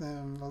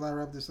 I'll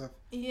wrap this up.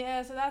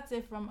 Yeah, so that's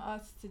it from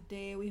us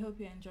today. We hope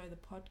you enjoy the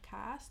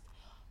podcast.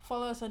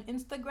 Follow us on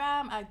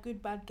Instagram at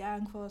Good Bad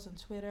Gang. Follow us on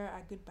Twitter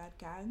at Good Bad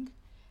Gang.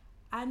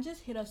 And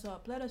just hit us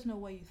up. Let us know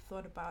what you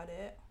thought about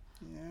it.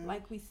 Yeah.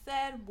 Like we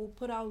said, we'll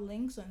put out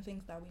links on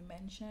things that we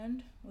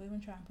mentioned. We'll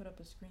even try and put up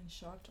a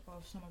screenshot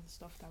of some of the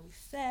stuff that we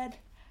said.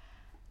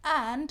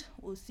 And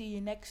we'll see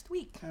you next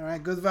week. All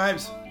right, good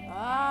vibes.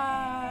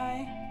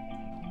 Bye.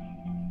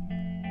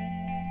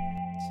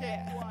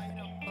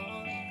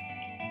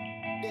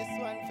 This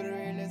one for the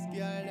realest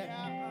girl.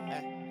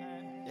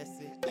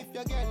 If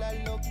your girl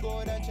a look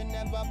good and she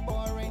never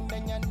boring,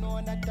 then you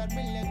know that a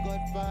really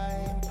good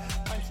vibe.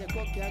 And she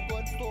cook your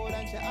good food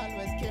and she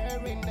always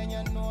caring, then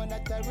you know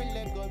that a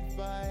really good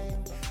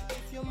vibe.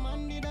 If your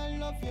man did a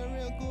love you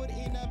real good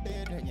in a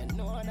bed, then you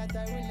know that a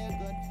really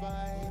good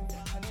vibe.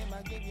 And if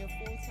I give you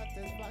full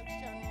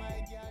satisfaction,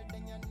 my girl,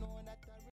 then you know